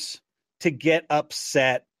refuse to get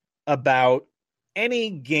upset about any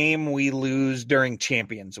game we lose during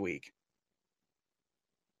Champions Week.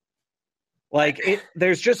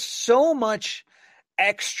 There's just so much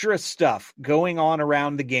extra stuff going on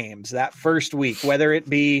around the games that first week, whether it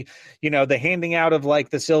be, the handing out of like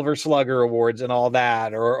the Silver Slugger Awards and all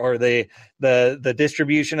that, or the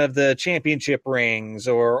distribution of the championship rings,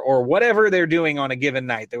 or whatever they're doing on a given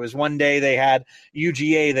night. There was one day they had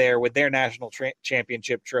UGA there with their national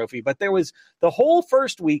championship trophy, but there was the whole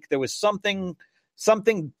first week, there was something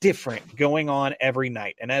different going on every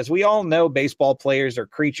night. And as we all know, baseball players are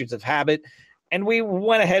creatures of habit. And we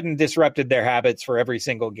went ahead and disrupted their habits for every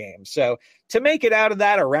single game. So to make it out of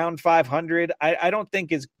that around 500, I don't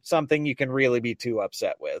think is something you can really be too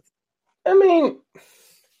upset with. I mean,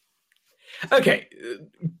 okay,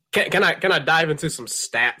 can I dive into some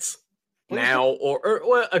stats now, or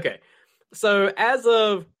well, okay? So as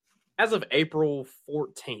of April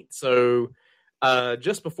 14th, so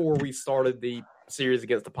just before we started the series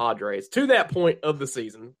against the Padres, to that point of the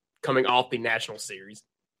season, coming off the National Series,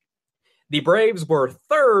 the Braves were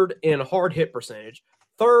third in hard hit percentage,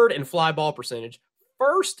 third in fly ball percentage,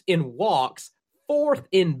 first in walks, fourth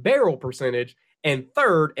in barrel percentage, and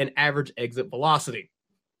third in average exit velocity.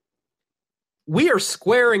 We are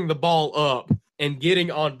squaring the ball up and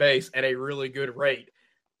getting on base at a really good rate,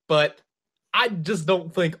 but I just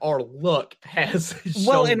don't think our luck has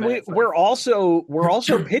well, shown and that. we're also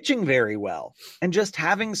pitching very well, and just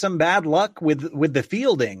having some bad luck with the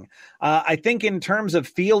fielding. I think in terms of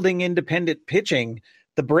fielding independent pitching,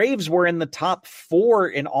 the Braves were in the top 4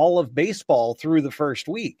 in all of baseball through the first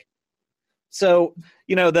week. So,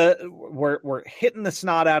 you know, we're hitting the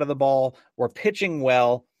snot out of the ball. We're pitching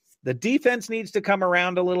well. The defense needs to come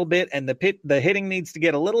around a little bit, and the hitting needs to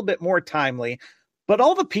get a little bit more timely. But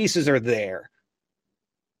all the pieces are there.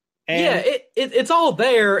 And yeah, it's all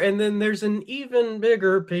there, and then there's an even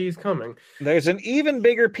bigger piece coming. There's an even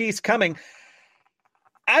bigger piece coming.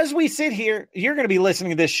 As we sit here, you're going to be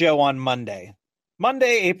listening to this show on Monday,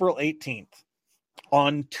 April 18th.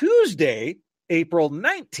 On Tuesday, April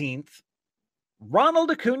 19th,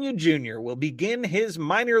 Ronald Acuna Jr. will begin his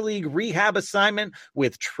minor league rehab assignment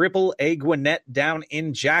with Triple-A Gwinnett down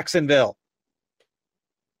in Jacksonville.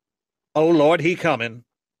 Oh, Lord, he coming.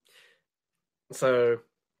 So,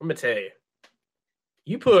 let me tell you.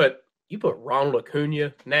 You put Ronald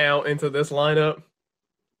Acuna now into this lineup,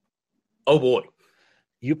 oh, boy.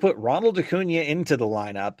 You put Ronald Acuna into the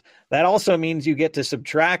lineup. That also means you get to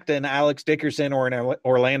subtract an Alex Dickerson or an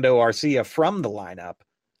Orlando Arcia from the lineup.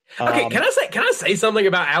 Okay, can I say something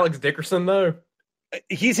about Alex Dickerson, though?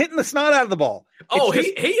 He's hitting the snot out of the ball. Oh, he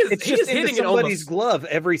is hitting somebody's glove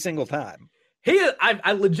every single time.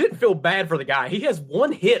 I legit feel bad for the guy. He has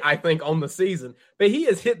one hit, I think, on the season, but he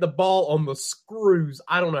has hit the ball on the screws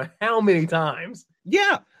I don't know how many times.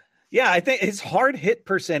 Yeah. Yeah, I think his hard hit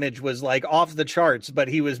percentage was like off the charts, but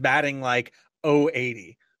he was batting like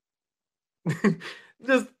 080.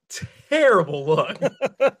 Just terrible luck.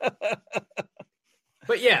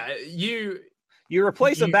 But yeah, you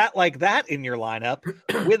replace a bat like that in your lineup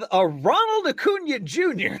with a Ronald Acuna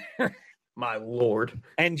Jr. My Lord.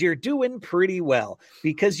 And you're doing pretty well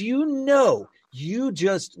because you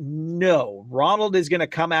just know Ronald is going to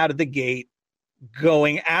come out of the gate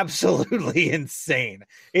going absolutely insane.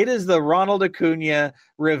 It is the Ronald Acuna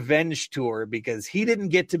revenge tour because he didn't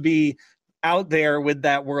get to be out there with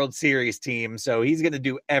that World Series team. So he's going to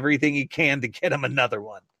do everything he can to get him another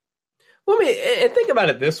one. Well, I mean, and think about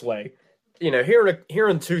it this way. You know, here in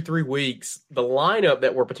 2-3 weeks, the lineup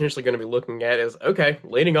that we're potentially going to be looking at is, okay,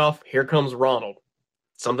 leading off, here comes Ronald.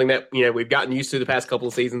 Something that, you know, we've gotten used to the past couple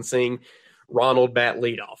of seasons, seeing Ronald bat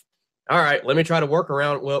leadoff. All right, let me try to work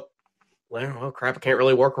around. Well, crap, I can't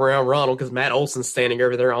really work around Ronald because Matt Olson's standing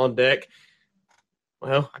over there on deck.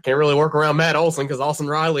 Well, I can't really work around Matt Olson because Austin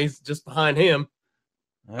Riley's just behind him.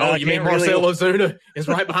 Well, you mean Marcell Ozuna is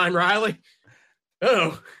right behind Riley?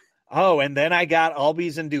 Oh, and then I got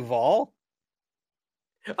Albies and Duvall.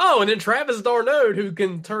 Oh, and then Travis d'Arnaud, who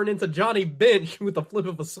can turn into Johnny Bench with a flip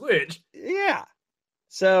of a switch. Yeah.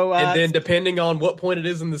 So, and then depending on what point it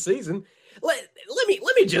is in the season, let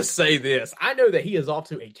me just say this. I know that he is off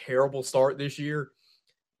to a terrible start this year,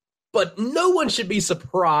 but no one should be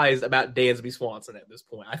surprised about Dansby Swanson at this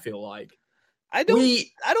point. I feel like I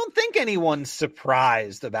don't think anyone's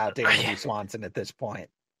surprised about Dansby Swanson at this point.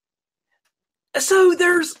 So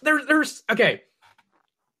there's okay.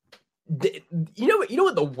 You know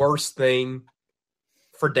what the worst thing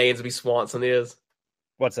for Dansby Swanson is?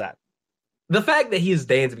 What's that? The fact that he is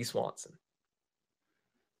Dansby Swanson.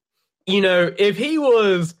 You know, if he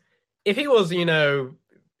was,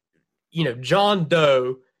 John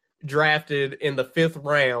Doe drafted in the 5th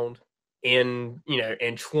round in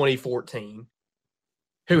 2014,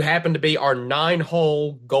 who happened to be our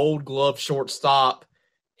 9-hole Gold Glove shortstop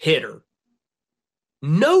hitter,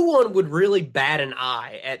 no one would really bat an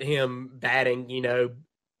eye at him batting,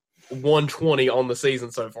 120 on the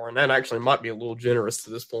season so far. And that actually might be a little generous to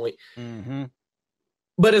this point. Mm-hmm.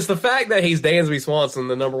 But it's the fact that he's Dansby Swanson,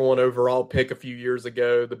 the number 1 overall pick a few years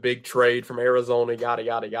ago, the big trade from Arizona, yada,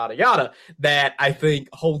 yada, yada, yada, that I think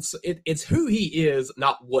holds it's who he is,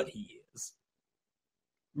 not what he is.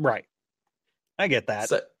 Right. I get that.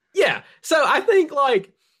 So I think,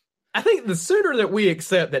 I think the sooner that we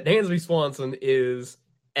accept that Dansby Swanson is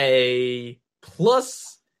a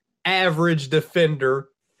plus average defender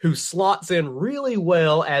who slots in really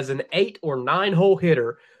well as an 8 or 9 hole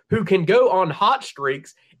hitter who can go on hot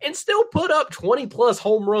streaks and still put up 20 plus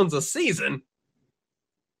home runs a season,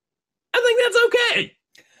 I think that's okay.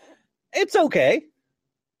 It's okay.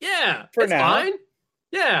 Yeah, for it's now. Fine.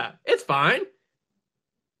 Yeah, it's fine.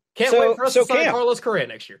 Can't wait for us to sign Carlos Correa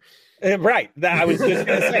next year. Right. I was just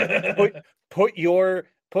going to say,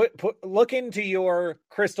 look into your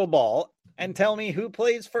crystal ball and tell me who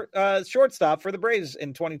plays for shortstop for the Braves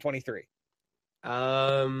in 2023.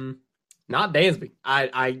 Not Dansby.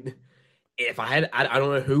 I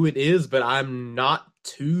don't know who it is, but I'm not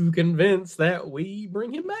too convinced that we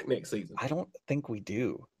bring him back next season. I don't think we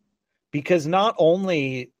do, because not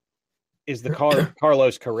only is the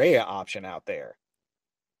Carlos Correa option out there,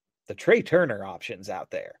 the Trey Turner option's out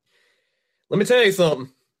there. Let me tell you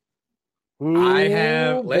something. Ooh,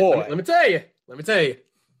 let me tell you.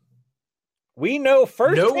 We know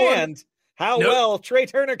firsthand how well Trey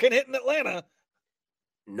Turner can hit in Atlanta.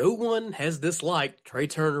 No one has disliked Trey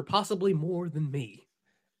Turner possibly more than me.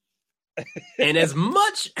 And as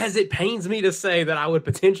much as it pains me to say that I would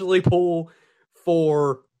potentially pull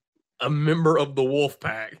for a member of the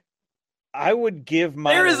Wolfpack, I would give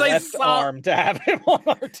my left arm to have him on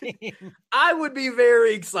our team. I would be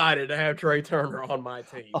very excited to have Trey Turner on my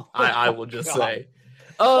team. I will just say.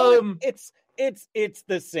 It's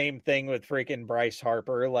the same thing with freaking Bryce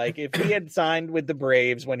Harper. Like, if he had signed with the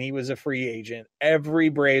Braves when he was a free agent, every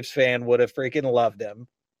Braves fan would have freaking loved him.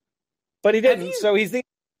 But he didn't, so he's the...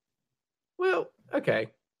 Well, okay.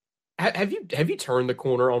 Have you turned the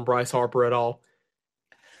corner on Bryce Harper at all?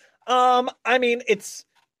 I mean, it's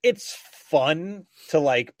fun to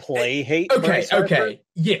like play hate. Bryce Harper. Okay.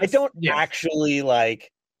 Yes. I don't actually like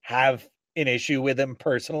have an issue with him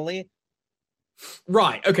personally.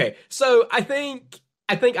 Right. Okay. So I think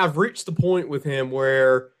I've reached the point with him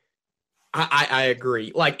where I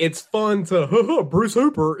agree. Like, it's fun to Bruce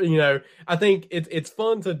Hooper, I think it's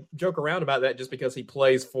fun to joke around about that just because he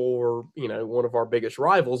plays for, one of our biggest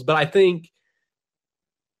rivals. But I think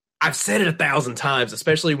I've said it 1,000 times,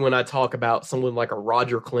 especially when I talk about someone like a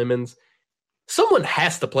Roger Clemens. Someone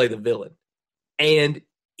has to play the villain. And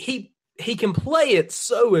he can play it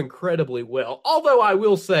so incredibly well. Although I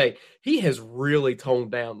will say he has really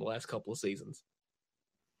toned down the last couple of seasons.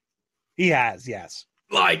 He has, yes.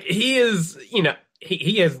 Like, he is,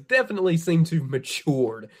 he has definitely seemed to have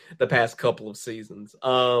matured the past couple of seasons.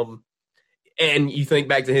 And you think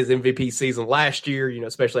back to his MVP season last year,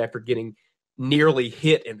 especially after getting nearly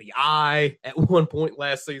hit in the eye at one point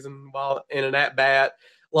last season while in an at-bat.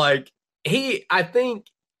 Like, I think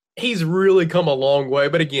he's really come a long way.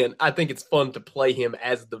 But again, I think it's fun to play him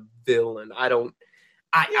as the villain. I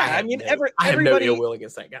have no ill will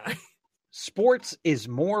against that guy. Sports is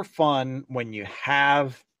more fun when you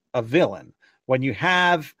have a villain, when you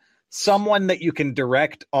have someone that you can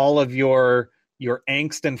direct all of your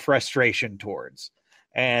angst and frustration towards.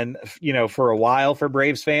 And, for a while for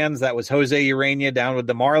Braves fans, that was Jose Urena down with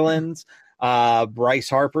the Marlins. Bryce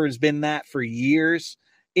Harper's been that for years.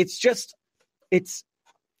 You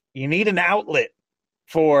need an outlet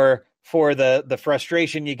for the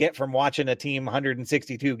frustration you get from watching a team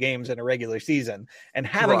 162 games in a regular season, and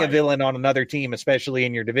having a villain on another team, especially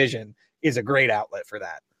in your division, is a great outlet for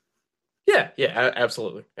that. Yeah,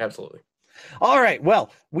 absolutely. Absolutely. All right.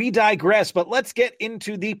 Well, we digress, but let's get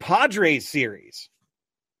into the Padres series.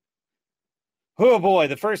 Oh boy,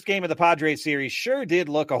 the first game of the Padres series sure did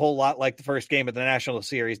look a whole lot like the first game of the National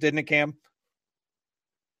Series, didn't it, Cam?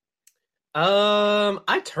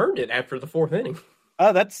 I turned it after the fourth inning.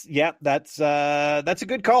 Oh, that's a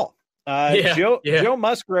good call. Joe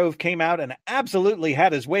Musgrove came out and absolutely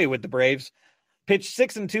had his way with the Braves. Pitched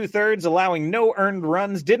 6 2/3, allowing no earned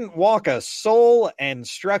runs, didn't walk a soul, and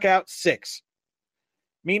struck out 6.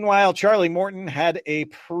 Meanwhile, Charlie Morton had a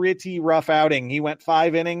pretty rough outing. He went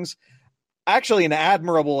 5 innings. Actually, an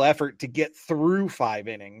admirable effort to get through 5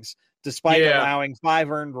 innings, despite allowing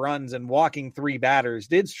 5 earned runs and walking 3 batters.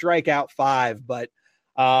 Did strike out 5, but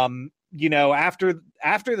after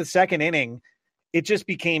the second inning, it just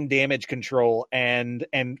became damage control and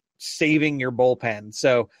saving your bullpen.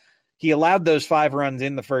 So he allowed those 5 runs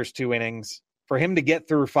in the first 2 innings. For him to get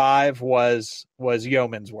through 5 was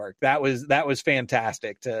yeoman's work. That was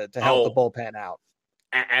fantastic to help the bullpen out.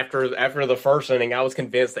 After the first inning, I was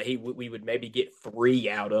convinced that we would maybe get 3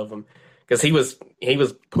 out of him, because he was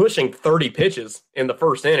pushing 30 pitches in the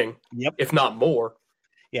first inning, if not more.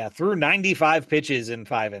 Yeah, threw 95 pitches in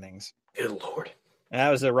 5 innings. Good Lord. That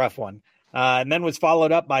was a rough one. And then was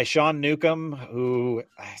followed up by Sean Newcomb, who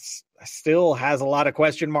still has a lot of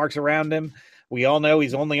question marks around him. We all know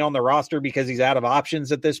he's only on the roster because he's out of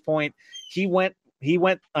options at this point. He went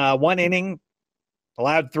 1 inning,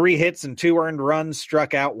 allowed 3 hits and 2 earned runs,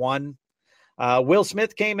 struck out 1. Will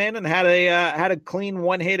Smith came in and had a clean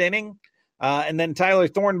 1-hit inning. And then Tyler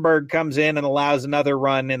Thornburg comes in and allows another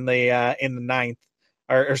run in the ninth,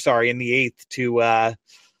 in the 8th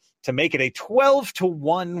to make it a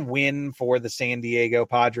 12-1 win for the San Diego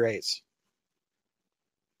Padres.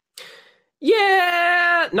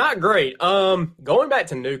 Yeah, not great. Going back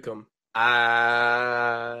to Newcomb,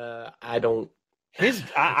 I don't.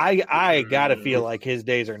 I gotta feel like his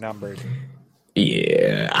days are numbered.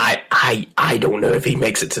 Yeah, I don't know if he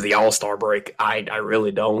makes it to the All-Star break. I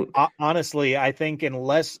really don't. Honestly, I think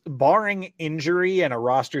unless barring injury and a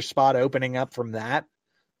roster spot opening up from that,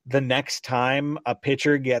 the next time a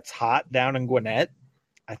pitcher gets hot down in Gwinnett,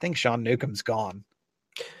 I think Sean Newcomb's gone.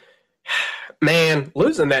 Man,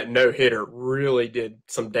 losing that no-hitter really did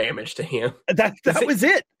some damage to him. That was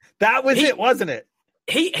it. That was it, wasn't it?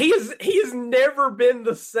 He has never been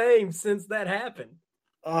the same since that happened.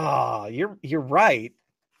 Oh, you're right.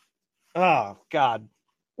 Oh God.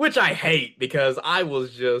 Which I hate because I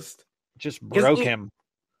was just broke him.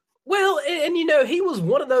 Well, and he was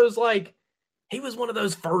one of those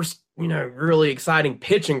first, really exciting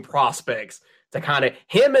pitching prospects to kind of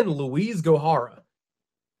him and Luis Gohara.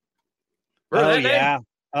 Oh yeah.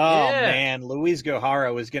 Oh yeah. Man, Luis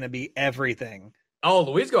Gohara was going to be everything. Oh,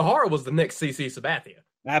 Luis Gohara was the next CC Sabathia.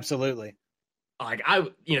 Absolutely. Like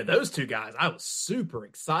those two guys I was super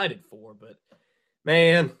excited for, but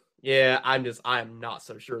man, yeah, I'm not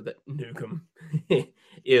so sure that Newcomb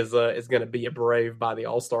is going to be a Brave by the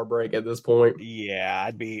All-Star break at this point.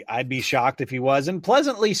 Yeah, I'd be shocked if he was, and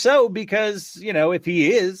pleasantly so, because if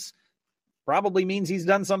he is, probably means he's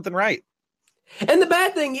done something right. And the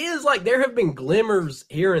bad thing is, like, there have been glimmers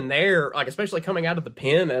here and there, like especially coming out of the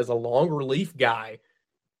pen as a long relief guy.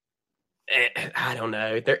 I don't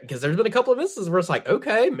know, because there's been a couple of instances where it's like,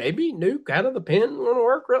 okay, maybe Nuke out of the pen won't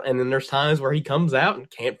work real. And then there's times where he comes out and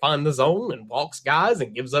can't find the zone and walks guys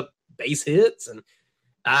and gives up base hits. And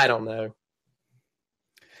I don't know.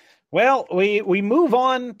 Well, we move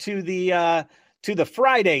on to the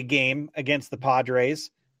Friday game against the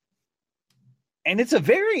Padres. And it's a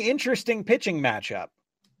very interesting pitching matchup.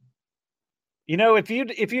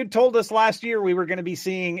 If you'd told us last year we were going to be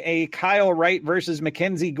seeing a Kyle Wright versus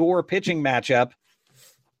Mackenzie Gore pitching matchup,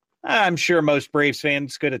 I'm sure most Braves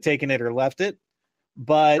fans could have taken it or left it.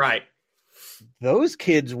 But right. Those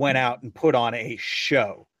kids went out and put on a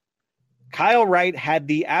show. Kyle Wright had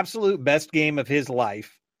the absolute best game of his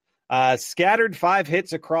life. Scattered 5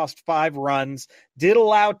 hits across 5 runs, did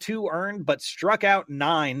allow 2 earned, but struck out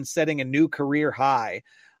 9, setting a new career high.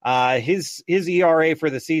 His ERA for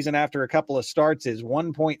the season after a couple of starts is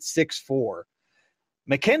 1.64.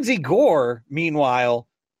 Mackenzie Gore, meanwhile,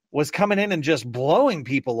 was coming in and just blowing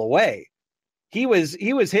people away. He was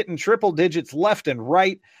hitting triple digits left and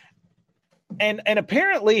right. And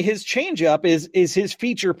apparently his changeup is his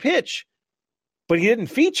feature pitch, but he didn't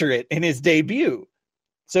feature it in his debut.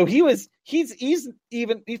 So he's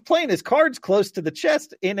playing his cards close to the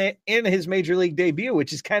chest in his major league debut,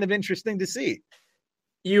 which is kind of interesting to see.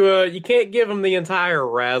 You can't give him the entire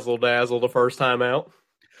razzle dazzle the first time out.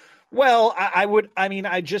 Well,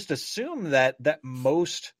 I just assume that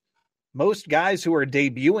most guys who are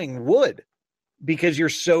debuting would, because you're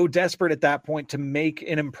so desperate at that point to make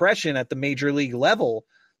an impression at the major league level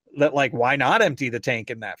that, like, why not empty the tank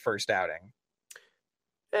in that first outing?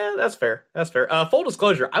 Yeah, that's fair. Full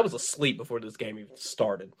disclosure, I was asleep before this game even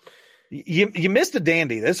started. You missed a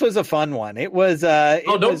dandy. This was a fun one. It was.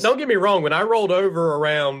 Don't get me wrong. When I rolled over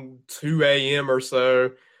around 2 a.m. or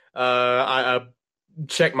so, I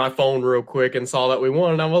checked my phone real quick and saw that we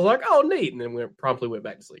won, and I was like, "Oh, neat!" And then we promptly went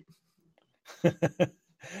back to sleep.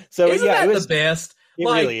 So isn't that the best? It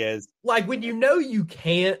really is. Like when you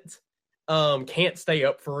can't stay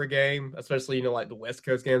up for a game, especially like the West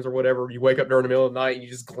Coast games or whatever. You wake up during the middle of the night and you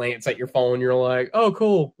just glance at your phone. And you're like, "Oh,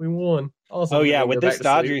 cool, we won." Awesome. Oh yeah, with this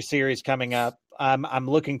Dodgers series coming up, I'm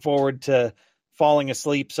looking forward to falling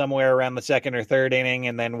asleep somewhere around the 2nd or 3rd inning,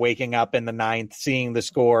 and then waking up in the 9th, seeing the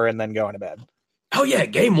score, and then going to bed. Oh yeah,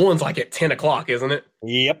 game 1's like at 10 o'clock, isn't it?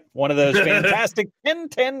 Yep, one of those fantastic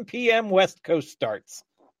 10 p.m. West Coast starts.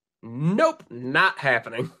 Nope, not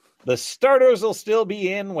happening. The starters will still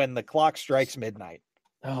be in when the clock strikes midnight.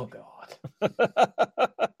 Oh, God.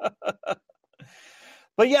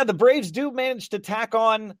 But yeah, the Braves do manage to tack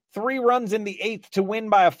on 3 runs in the 8th to win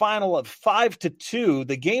by a final of 5-2.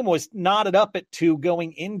 The game was knotted up at 2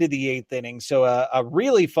 going into the 8th inning. So a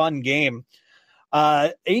really fun game.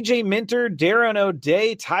 AJ Minter, Darren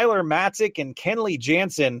O'Day, Tyler Matzik, and Kenley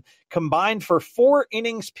Jansen combined for 4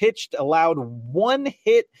 innings pitched, allowed 1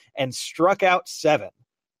 hit, and struck out 7.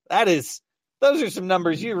 Those are some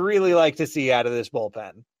numbers you really like to see out of this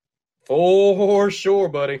bullpen. For sure,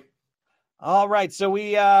 buddy. All right, so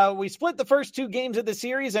we split the first 2 games of the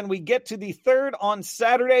series, and we get to the third on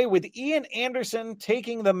Saturday with Ian Anderson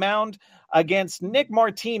taking the mound against Nick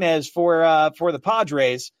Martinez for the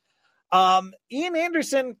Padres. Ian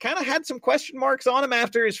Anderson kind of had some question marks on him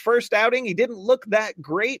after his first outing. He didn't look that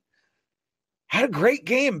great. Had a great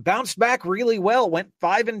game, bounced back really well, went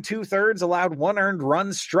 5 2/3, allowed 1 earned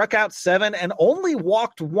run, struck out 7, and only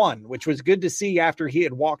walked 1, which was good to see after he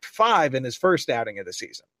had walked 5 in his first outing of the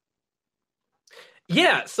season.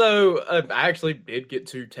 Yeah, so I actually did get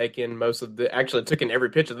to take in took in every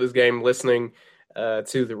pitch of this game listening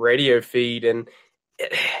to the radio feed. And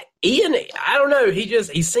Ian, I don't know,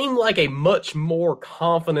 he seemed like a much more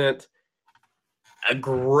confident,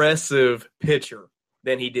 aggressive pitcher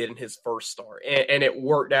than he did in his first start. And it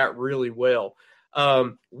worked out really well.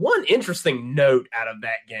 One interesting note out of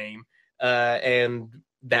that game, and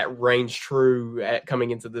that rings true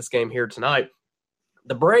coming into this game here tonight,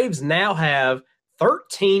 the Braves now have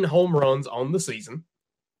 13 home runs on the season,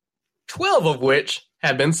 12 of which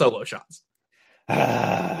have been solo shots.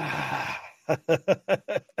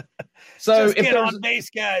 So just get on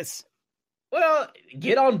base, guys. Well,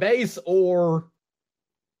 get on base, or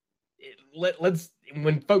let's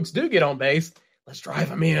when folks do get on base, let's drive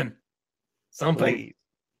them in. Something. Please.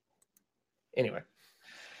 Anyway.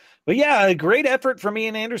 But yeah, a great effort from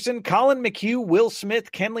Ian Anderson. Colin McHugh, Will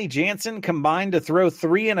Smith, Kenley Jansen combined to throw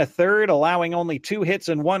 3 1/3, allowing only 2 hits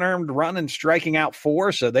and 1 earned run and striking out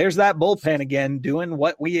 4. So there's that bullpen again doing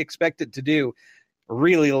what we expect it to do.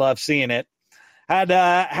 Really love seeing it.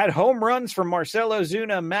 Had home runs from Marcell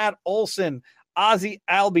Ozuna, Matt Olson, Ozzie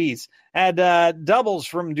Albies. Had doubles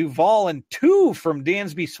from Duvall and 2 from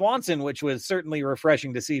Dansby Swanson, which was certainly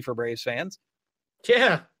refreshing to see for Braves fans.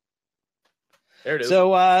 Yeah. There it is.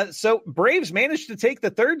 So Braves managed to take the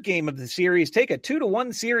third game of the series, take a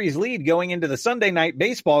 2-1 series lead going into the Sunday night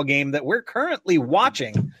baseball game that we're currently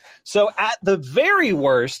watching. So at the very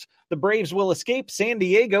worst, the Braves will escape San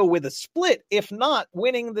Diego with a split, if not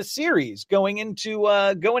winning the series going into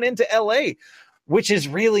LA, which is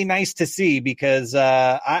really nice to see because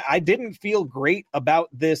I didn't feel great about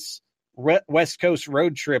this West Coast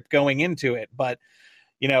road trip going into it, but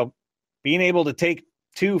being able to take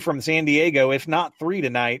 2 from San Diego, if not 3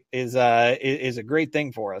 tonight, is a great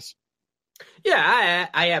thing for us. Yeah,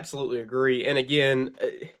 I absolutely agree. And again,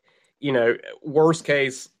 worst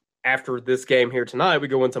case, after this game here tonight, we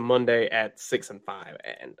go into Monday at 6-5,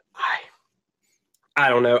 and I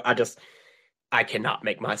don't know. I cannot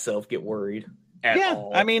make myself get worried at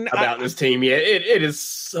all. I mean, about this team yet. It is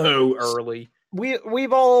so early.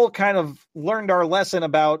 We've all kind of learned our lesson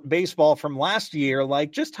about baseball from last year.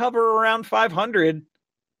 Like, just hover around 500.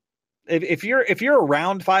 If you're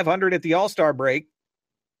around 500 at the All-Star break,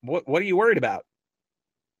 what are you worried about?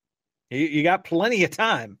 You got plenty of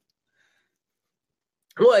time.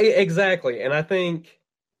 Well, exactly. And I think,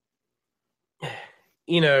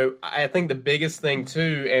 I think the biggest thing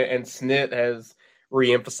too, and Snit has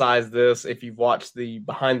reemphasized this, if you've watched the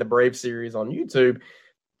Behind the Brave series on YouTube,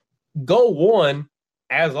 goal 1,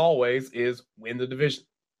 as always, is win the division.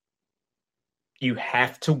 You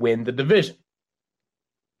have to win the division.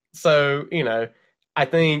 So, I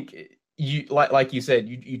think you like you said,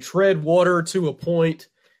 you tread water to a point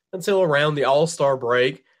until around the All-Star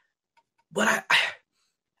break. But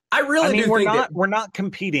I really do think we're not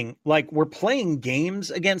competing. Like, we're playing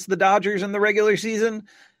games against the Dodgers in the regular season.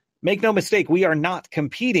 Make no mistake, we are not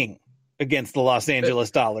competing against the Los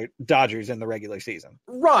Angeles Dodgers in the regular season.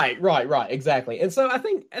 Right, exactly. And so I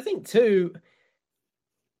think too,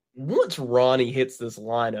 once Ronnie hits this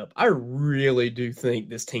lineup, I really do think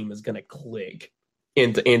this team is going to click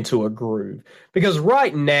into a groove. Because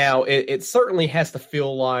right now, it certainly has to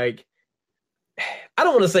feel like, I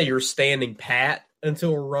don't want to say you're standing pat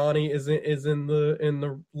until Ronnie is in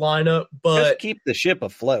the lineup, but just keep the ship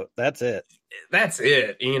afloat. That's it. That's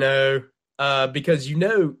it. Because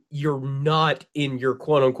you're not in your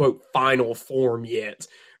quote unquote final form yet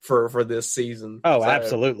for this season. Oh, so,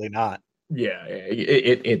 absolutely not. Yeah,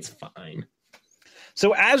 it's fine.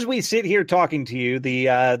 So as we sit here talking to you,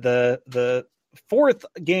 the fourth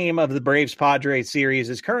game of the Braves Padres series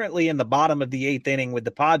is currently in the bottom of the 8th inning with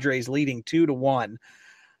the Padres leading 2-1.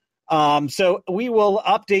 So we will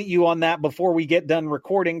update you on that before we get done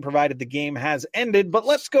recording, provided the game has ended. But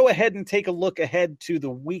let's go ahead and take a look ahead to the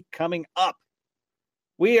week coming up.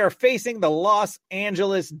 We are facing the Los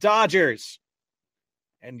Angeles Dodgers.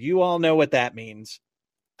 And you all know what that means.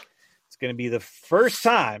 It's going to be the first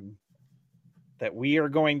time that we are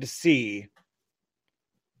going to see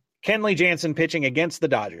Kenley Jansen pitching against the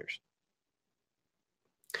Dodgers.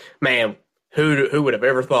 Man, who would have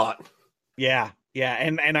ever thought? Yeah.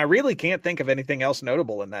 And I really can't think of anything else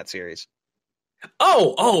notable in that series.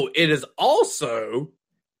 Oh, it is also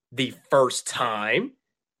the first time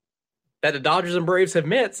that the Dodgers and Braves have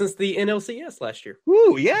met since the NLCS last year.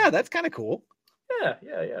 Ooh, yeah, that's kind of cool. Yeah.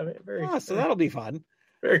 Very. So that'll be fun.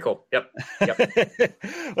 Very cool. Yep.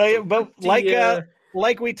 But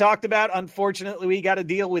like we talked about, unfortunately, we got to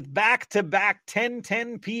deal with back-to-back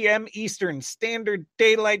 10 p.m. Eastern Standard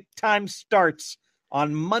Daylight Time starts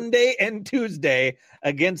on Monday and Tuesday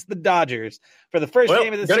against the Dodgers for the first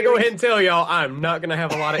game of the series. Go ahead and tell y'all I'm not going to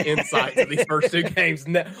have a lot of insight to these first two games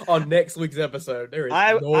on next week's episode. There is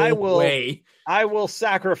no way. I will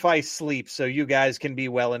sacrifice sleep so you guys can be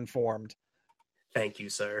well informed. Thank you,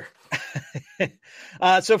 sir.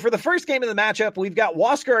 So for the first game of the matchup, we've got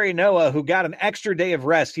Huascar Ynoa, who got an extra day of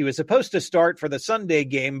rest. He was supposed to start for the Sunday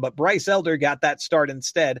game, but Bryce Elder got that start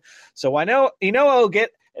instead. So I know Ynoa will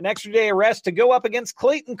get an extra day of rest to go up against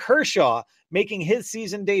Clayton Kershaw, making his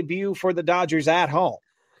season debut for the Dodgers at home.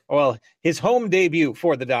 Well, his home debut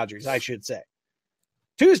for the Dodgers, I should say.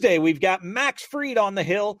 Tuesday, we've got Max Fried on the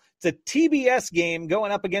hill. It's a TBS game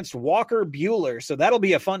going up against Walker Buehler, so that'll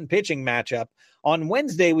be a fun pitching matchup. On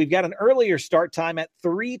Wednesday, we've got an earlier start time at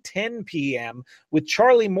 3:10 p.m. with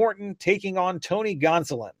Charlie Morton taking on Tony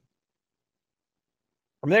Gonsolin.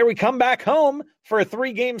 From there, we come back home for a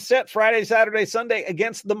 3-game set Friday, Saturday, Sunday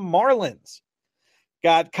against the Marlins.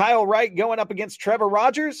 Got Kyle Wright going up against Trevor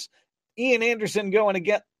Rogers, Ian Anderson going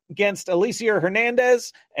against Alicia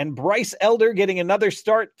Hernandez, and Bryce Elder getting another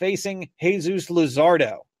start facing Jesus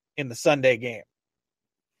Luzardo in the Sunday game.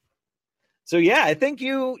 So yeah, I think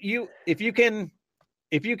you if you can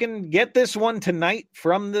get this one tonight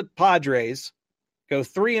from the Padres, go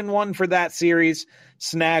 3-1 for that series,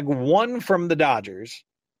 snag 1 from the Dodgers.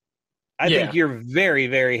 I think you're very,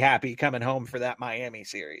 very happy coming home for that Miami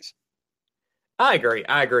series. I agree.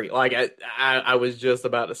 Like I was just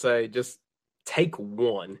about to say, just take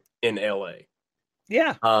 1 in LA.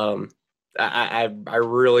 Yeah. I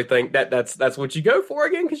really think that's what you go for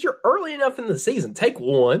again, because you're early enough in the season. Take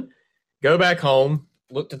 1, go back home,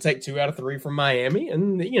 look to take 2 out of 3 from Miami,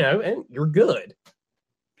 and and you're good.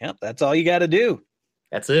 Yep, that's all you got to do.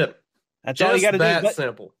 That's it. That's just all you got to do. That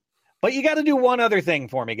simple. But you got to do one other thing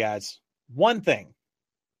for me, guys. One thing.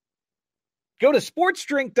 Go to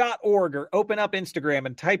sportsdrink.org or open up Instagram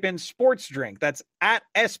and type in Sports Drink. That's at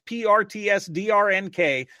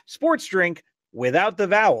SPRTSDRNK, Sports Drink without the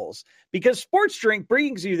vowels. Because Sports Drink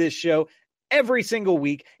brings you this show every single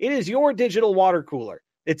week. It is your digital water cooler.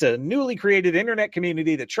 It's a newly created internet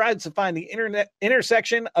community that tries to find the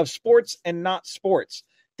intersection of sports and not sports.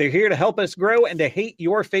 They're here to help us grow and to hate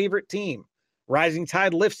your favorite team. Rising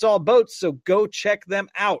tide lifts all boats, so go check them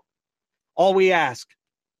out. All we ask,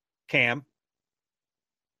 Cam.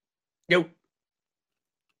 Yo.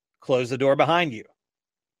 Close the door behind you.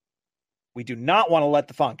 We do not want to let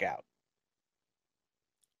the funk out.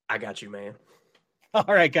 I got you, man. All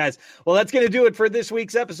right, guys. Well, that's going to do it for this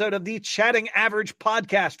week's episode of the Chatting Average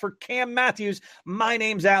podcast. For Cam Matthews, my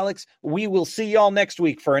name's Alex. We will see y'all next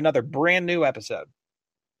week for another brand new episode.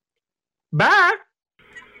 Bye.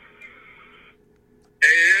 Hey,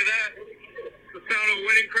 you hear that? The sound of a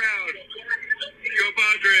winning crowd. Go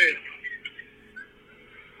Padres.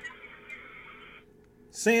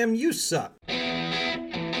 Sam, you suck.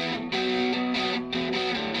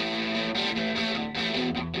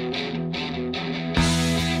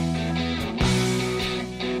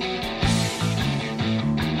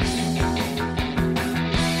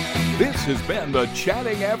 This has been the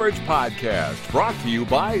Chatting Average podcast, brought to you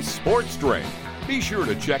by Sports Drink. Be sure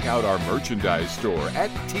to check out our merchandise store at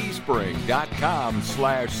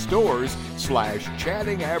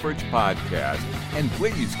teespring.com/stores/Chatting Average podcast. And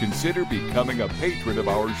please consider becoming a patron of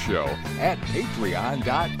our show at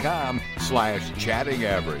patreon.com/Chatting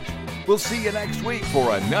Average. We'll see you next week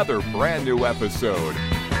for another brand new episode.